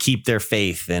to keep their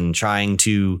faith and trying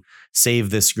to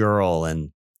save this girl.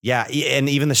 And yeah, and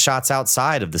even the shots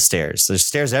outside of the stairs, there's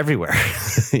stairs everywhere,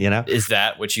 you know? Is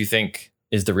that what you think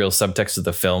is the real subtext of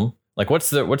the film? Like, what's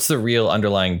the real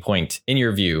underlying point in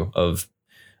your view of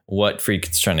what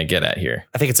Friedkin's trying to get at here?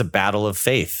 I think it's a battle of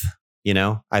faith. You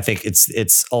know, I think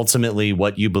it's ultimately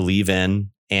what you believe in.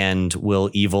 And will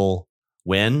evil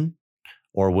win,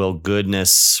 or will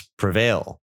goodness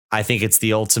prevail? I think it's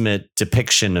the ultimate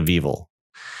depiction of evil.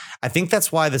 I think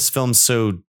that's why this film's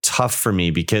so tough for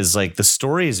me, because like the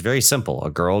story is very simple.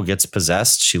 A girl gets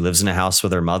possessed. She lives in a house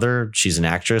with her mother. She's an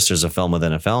actress. There's a film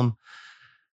within a film.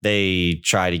 They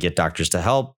try to get doctors to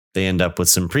help. They end up with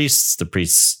some priests. The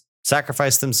priests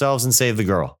sacrifice themselves and save the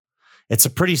girl. It's a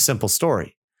pretty simple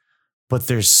story, but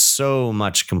there's so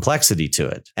much complexity to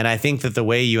it. And I think that the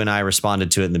way you and I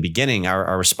responded to it in the beginning,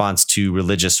 our response to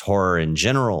religious horror in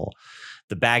general,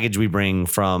 the baggage we bring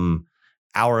from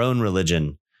our own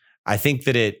religion, I think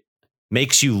that it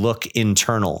makes you look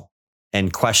internal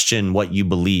and question what you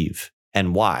believe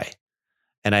and why.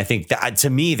 And I think that, to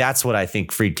me, that's what I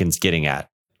think Friedkin's getting at.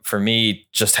 For me,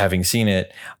 just having seen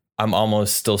it, I'm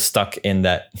almost still stuck in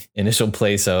that initial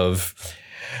place of,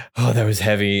 oh, that was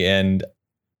heavy. And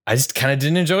I just kind of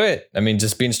didn't enjoy it. I mean,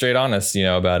 just being straight honest,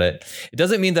 about it. It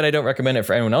doesn't mean that I don't recommend it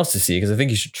for anyone else to see, because I think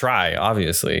you should try,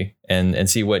 obviously, and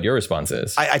see what your response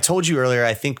is. I told you earlier,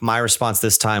 I think my response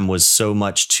this time was so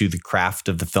much to the craft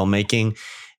of the filmmaking.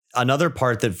 Another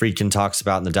part that Friedkin talks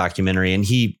about in the documentary, and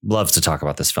he loves to talk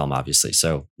about this film, obviously,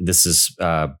 so this is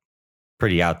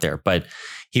pretty out there, but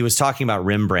he was talking about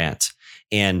Rembrandt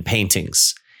and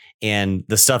paintings and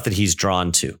the stuff that he's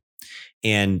drawn to.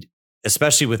 And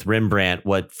especially with Rembrandt,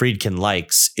 what Friedkin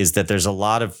likes is that there's a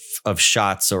lot of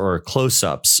shots or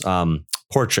close-ups,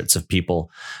 portraits of people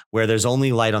where there's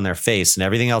only light on their face and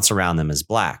everything else around them is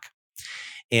black.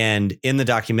 And in the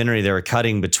documentary, they were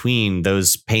cutting between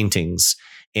those paintings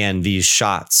and these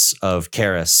shots of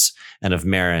Karis and of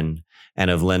Marin and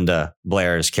of Linda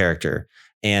Blair's character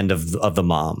and of the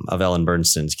mom, of Ellen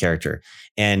Bernstein's character.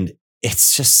 And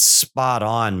it's just spot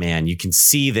on, man. You can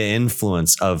see the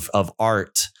influence of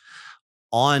art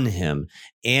on him.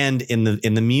 And in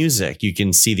the music, you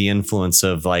can see the influence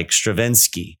of like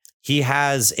Stravinsky. He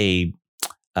has an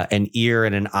ear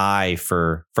and an eye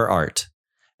for art.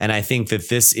 And I think that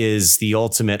this is the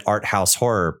ultimate art house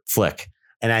horror flick.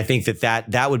 And I think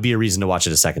that would be a reason to watch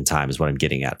it a second time is what I'm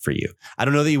getting at for you. I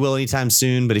don't know that you will anytime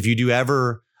soon, but if you do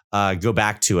ever go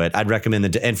back to it, I'd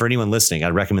recommend and for anyone listening,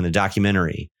 I'd recommend the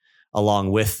documentary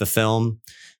along with the film,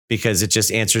 because it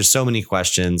just answers so many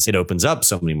questions. It opens up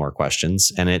so many more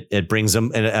questions, and it brings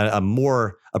them a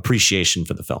more appreciation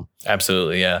for the film.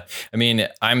 Absolutely. Yeah. I mean,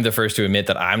 I'm the first to admit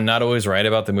that I'm not always right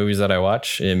about the movies that I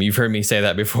watch. You've heard me say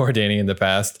that before, Danny, in the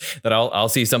past, that I'll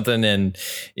see something and,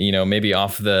 maybe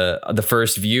off the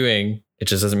first viewing, it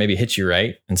just doesn't maybe hit you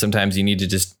right. And sometimes you need to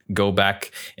just go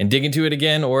back and dig into it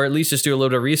again, or at least just do a little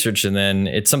bit of research. And then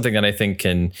it's something that I think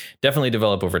can definitely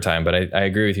develop over time. But I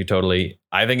agree with you totally.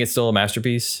 I think it's still a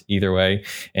masterpiece either way.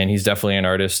 And he's definitely an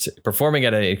artist performing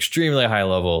at an extremely high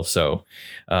level. So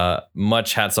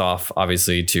much hats off,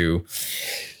 obviously, to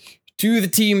the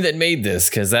team that made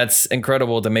this, because that's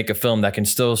incredible to make a film that can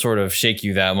still sort of shake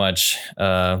you that much.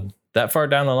 That far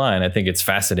down the line. I think it's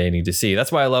fascinating to see.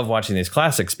 That's why I love watching these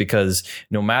classics, because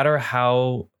no matter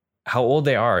how old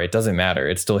they are, it doesn't matter.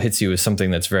 It still hits you as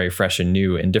something that's very fresh and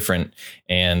new and different.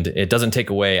 And it doesn't take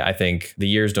away, I think, the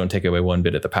years don't take away one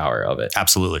bit of the power of it.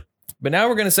 Absolutely. But now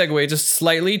we're going to segue just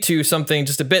slightly to something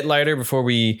just a bit lighter before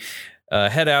we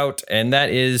head out. And that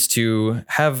is to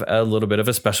have a little bit of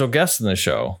a special guest in the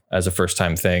show as a first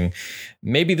time thing.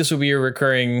 Maybe this will be a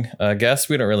recurring guest.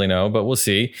 We don't really know, but we'll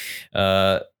see.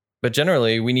 But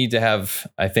generally, we need to have,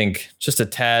 I think, just a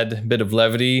tad bit of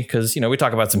levity, because, we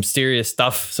talk about some serious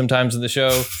stuff sometimes in the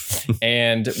show.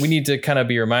 And we need to kind of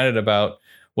be reminded about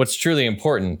what's truly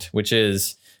important, which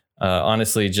is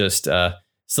honestly just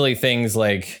silly things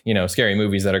like, scary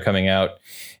movies that are coming out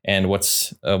and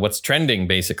what's trending,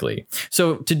 basically.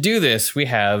 So to do this, we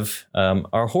have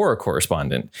our horror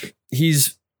correspondent.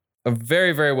 He's a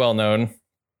very, very well known.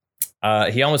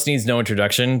 He almost needs no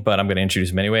introduction, but I'm going to introduce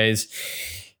him anyways.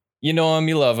 You know him,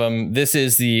 you love him. This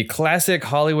is the classic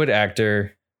Hollywood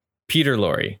actor, Peter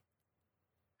Lorre.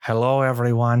 Hello,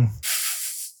 everyone.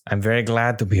 I'm very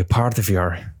glad to be a part of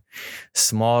your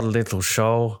small little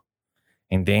show.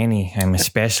 And Danny, I'm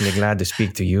especially glad to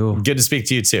speak to you. Good to speak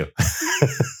to you too.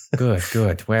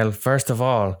 Good. Well, first of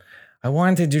all, I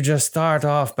wanted to just start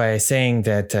off by saying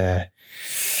that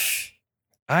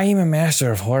I am a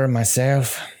master of horror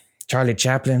myself. Charlie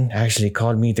Chaplin actually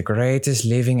called me the greatest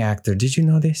living actor. Did you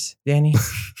know this, Danny?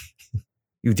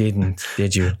 You didn't,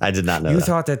 did you? I did not know You that.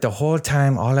 thought that the whole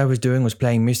time all I was doing was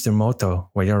playing Mr. Moto.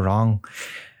 Well, you're wrong.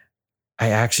 I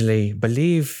actually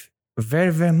believe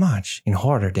very, very much in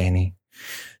horror, Danny.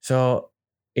 So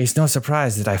it's no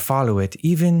surprise that I follow it,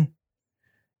 even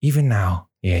now.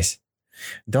 Yes.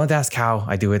 Don't ask how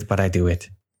I do it, but I do it.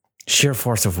 Sheer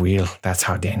force of will. That's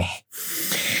how, Danny.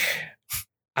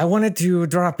 I wanted to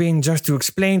drop in just to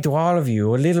explain to all of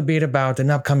you a little bit about an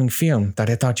upcoming film that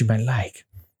I thought you might like.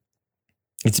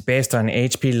 It's based on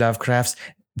H.P. Lovecraft's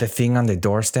The Thing on the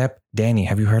Doorstep. Danny,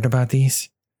 have you heard about these?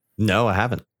 No, I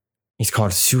haven't. It's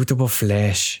called Suitable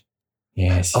Flesh.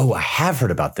 Yes. Oh, I have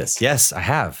heard about this. Yes, I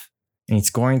have. and it's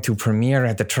going to premiere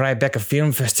at the Tribeca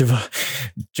Film Festival.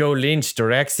 Joe Lynch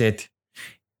directs it.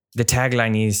 The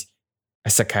tagline is, a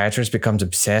psychiatrist becomes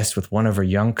obsessed with one of her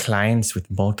young clients with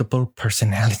multiple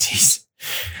personalities.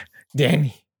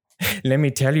 Danny, let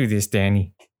me tell you this,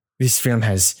 Danny. This film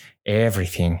has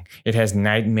everything. It has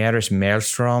nightmarish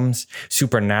maelstroms,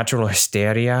 supernatural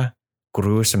hysteria,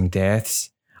 gruesome deaths,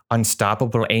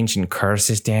 unstoppable ancient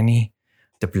curses, Danny.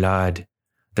 The blood.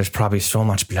 There's probably so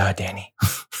much blood, Danny.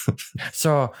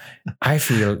 So I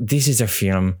feel this is a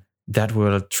film that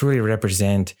will truly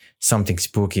represent something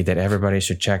spooky that everybody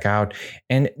should check out.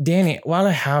 And Danny, while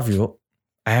I have you,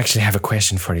 I actually have a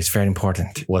question for you. It's very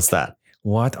important. What's that?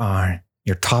 What are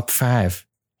your top 5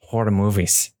 horror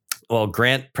movies? Well,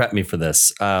 Grant prepped me for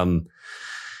this.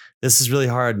 This is really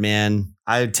hard, man.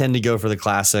 I tend to go for the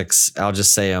classics. I'll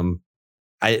just say them.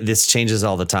 This changes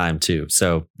all the time too.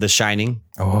 So The Shining.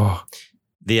 Oh.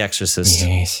 The Exorcist.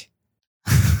 Yes.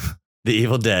 The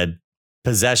Evil Dead.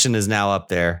 Possession is now up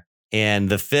there. And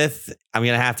the 5th, I'm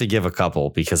going to have to give a couple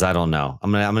because I don't know.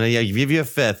 I'm going to give you a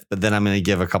 5th, but then I'm going to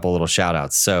give a couple little shout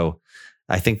outs. So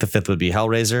I think the 5th would be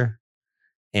Hellraiser.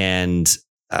 And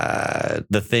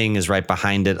The Thing is right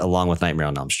behind it, along with Nightmare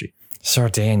on Elm Street. So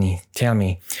Danny, tell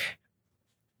me,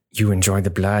 you enjoy the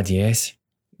blood, yes?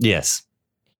 Yes.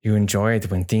 You enjoy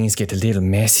it when things get a little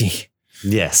messy.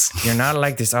 Yes. You're not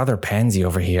like this other pansy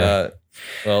over here.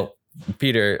 Well,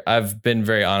 Peter, I've been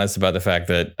very honest about the fact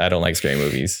that I don't like scary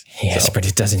movies. Yes, but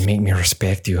it doesn't make me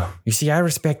respect you. You see, I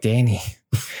respect Danny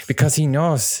because he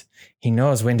knows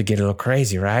when to get a little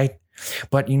crazy, right?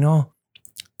 But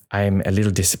I'm a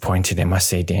little disappointed, I must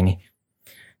say, Danny,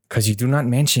 because you do not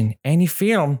mention any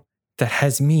film that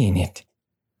has me in it.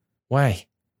 Why?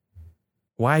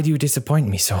 Why do you disappoint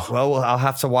me so? Well, I'll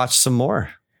have to watch some more.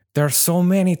 There are so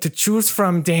many to choose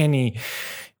from, Danny.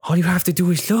 All you have to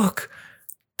do is look.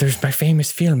 There's my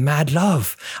famous film, Mad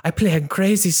Love. I play a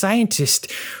crazy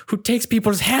scientist who takes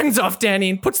people's hands off, Danny,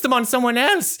 and puts them on someone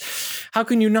else. How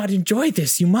can you not enjoy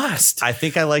this? You must. I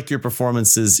think I like your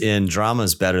performances in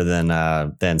dramas better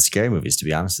than scary movies, to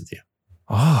be honest with you.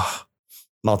 Oh.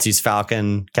 Maltese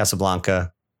Falcon,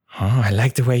 Casablanca. Oh, I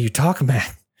like the way you talk, man.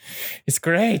 It's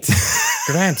great.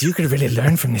 Grant, you could really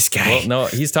learn from this guy. Well, no,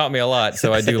 he's taught me a lot,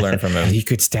 so I do learn from him. You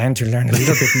could stand to learn a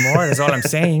little bit more. That's all I'm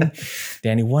saying.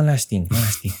 Danny, one last thing.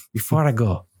 Before I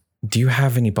go, do you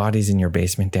have any bodies in your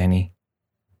basement, Danny?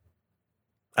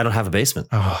 I don't have a basement.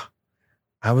 Oh,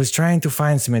 I was trying to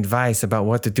find some advice about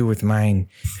what to do with mine.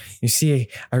 You see,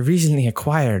 I recently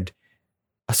acquired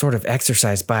a sort of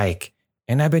exercise bike,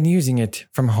 and I've been using it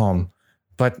from home.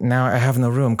 But now I have no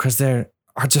room because there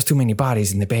are just too many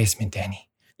bodies in the basement, Danny.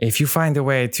 If you find a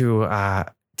way to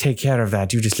take care of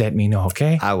that, you just let me know,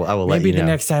 okay? I will let you know. Maybe the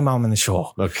next time I'm on the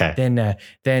show. Okay.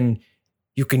 Then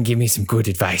you can give me some good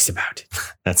advice about it.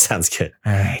 That sounds good.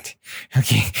 All right.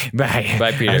 Okay. Bye.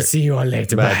 Bye, Peter. I'll see you all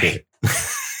later. Bye. Peter.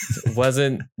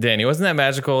 Wasn't that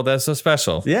magical? That's so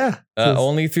special. Yeah.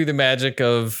 Only through the magic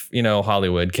of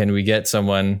Hollywood can we get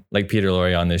someone like Peter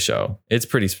Lorre on this show. It's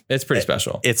pretty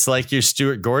special. It's like you're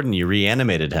Stuart Gordon. You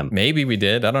reanimated him. Maybe we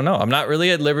did. I don't know. I'm not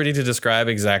really at liberty to describe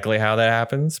exactly how that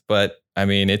happens, but I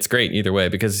mean, it's great either way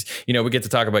because, we get to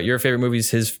talk about your favorite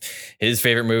movies, his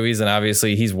favorite movies. And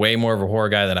obviously he's way more of a horror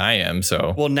guy than I am.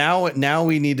 So, well, now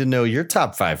we need to know your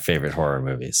top 5 favorite horror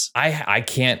movies. I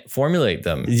can't formulate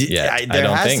them yet. There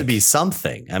has to be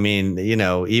something. I mean,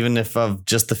 even if of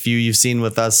just the few you've seen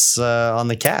with us on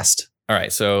the cast. All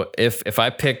right. So if I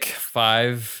pick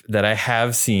 5 that I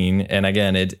have seen, and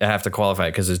again, I have to qualify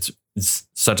it because it's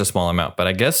such a small amount, but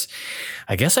I guess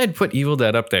I'd put Evil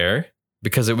Dead up there,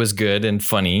 because it was good and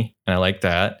funny, and I like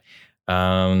that.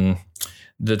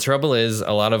 The trouble is,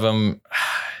 a lot of them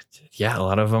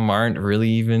aren't really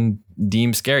even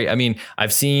deemed scary. I mean,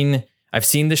 I've seen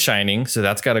The Shining, so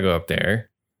that's got to go up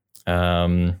there.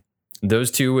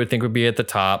 Those 2 I think would be at the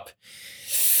top.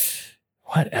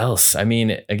 What else? I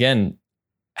mean, again,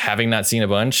 having not seen a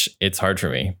bunch, it's hard for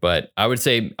me. But I would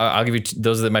say I'll give you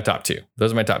those are my top 2.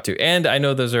 Those are my top 2, and I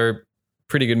know those are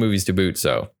pretty good movies to boot,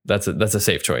 so that's a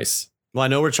safe choice. Well, I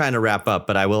know we're trying to wrap up,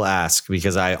 but I will ask,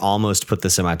 because I almost put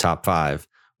this in my top 5.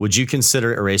 Would you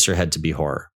consider Eraserhead to be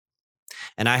horror?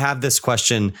 And I have this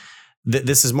question.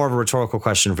 This is more of a rhetorical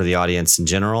question for the audience in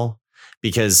general,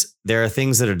 because there are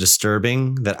things that are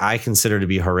disturbing that I consider to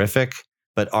be horrific,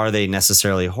 but are they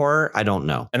necessarily horror? I don't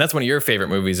know. And that's one of your favorite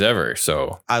movies ever.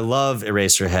 So I love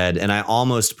Eraserhead, and I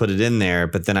almost put it in there,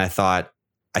 but then I thought,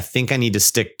 I think I need to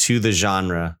stick to the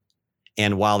genre.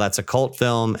 And while that's a cult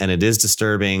film and it is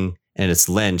disturbing, and it's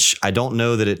Lynch, I don't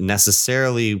know that it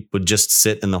necessarily would just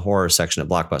sit in the horror section at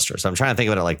Blockbuster. So I'm trying to think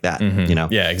about it like that,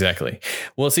 Yeah, exactly.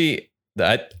 Well, see,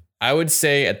 I would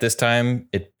say at this time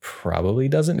it probably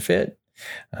doesn't fit.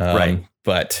 Right.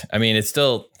 But I mean, it's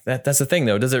still that's the thing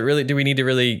though. Does it really? Do we need to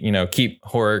really keep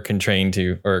horror constrained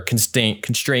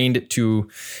to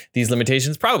these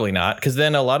limitations? Probably not, because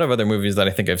then a lot of other movies that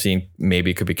I think I've seen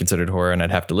maybe could be considered horror, and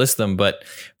I'd have to list them. But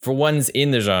for ones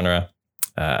in the genre,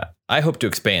 I hope to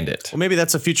expand it. Well, maybe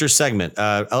that's a future segment.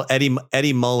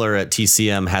 Eddie Muller at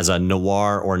TCM has a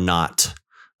noir or not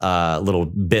little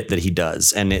bit that he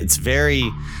does, and it's very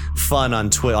fun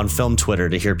on film Twitter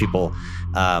to hear people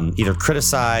either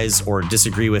criticize or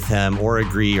disagree with him or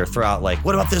agree or throw out like,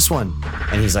 what about this one?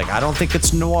 And he's like, I don't think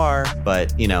it's noir,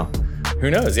 but who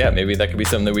knows? Yeah, maybe that could be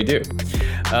something that we do.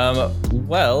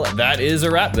 Well, that is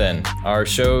a wrap then. Our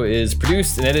show is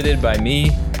produced and edited by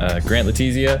me, Grant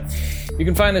Letizia. You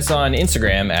can find us on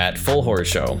Instagram at Full Horror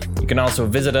Show. You can also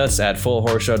visit us at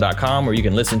fullhorrorshow.com, where you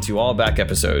can listen to all back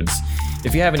episodes.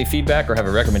 If you have any feedback or have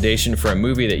a recommendation for a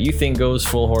movie that you think goes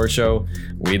Full Horror Show,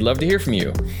 we'd love to hear from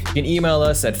you. You can email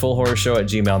us at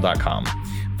fullhorrorshow@gmail.com.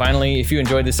 Finally, if you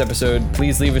enjoyed this episode,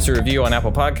 please leave us a review on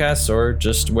Apple Podcasts or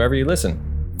just wherever you listen.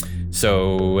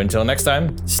 So until next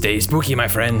time, stay spooky, my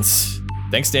friends.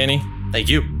 Thanks, Danny. Thank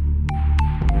you.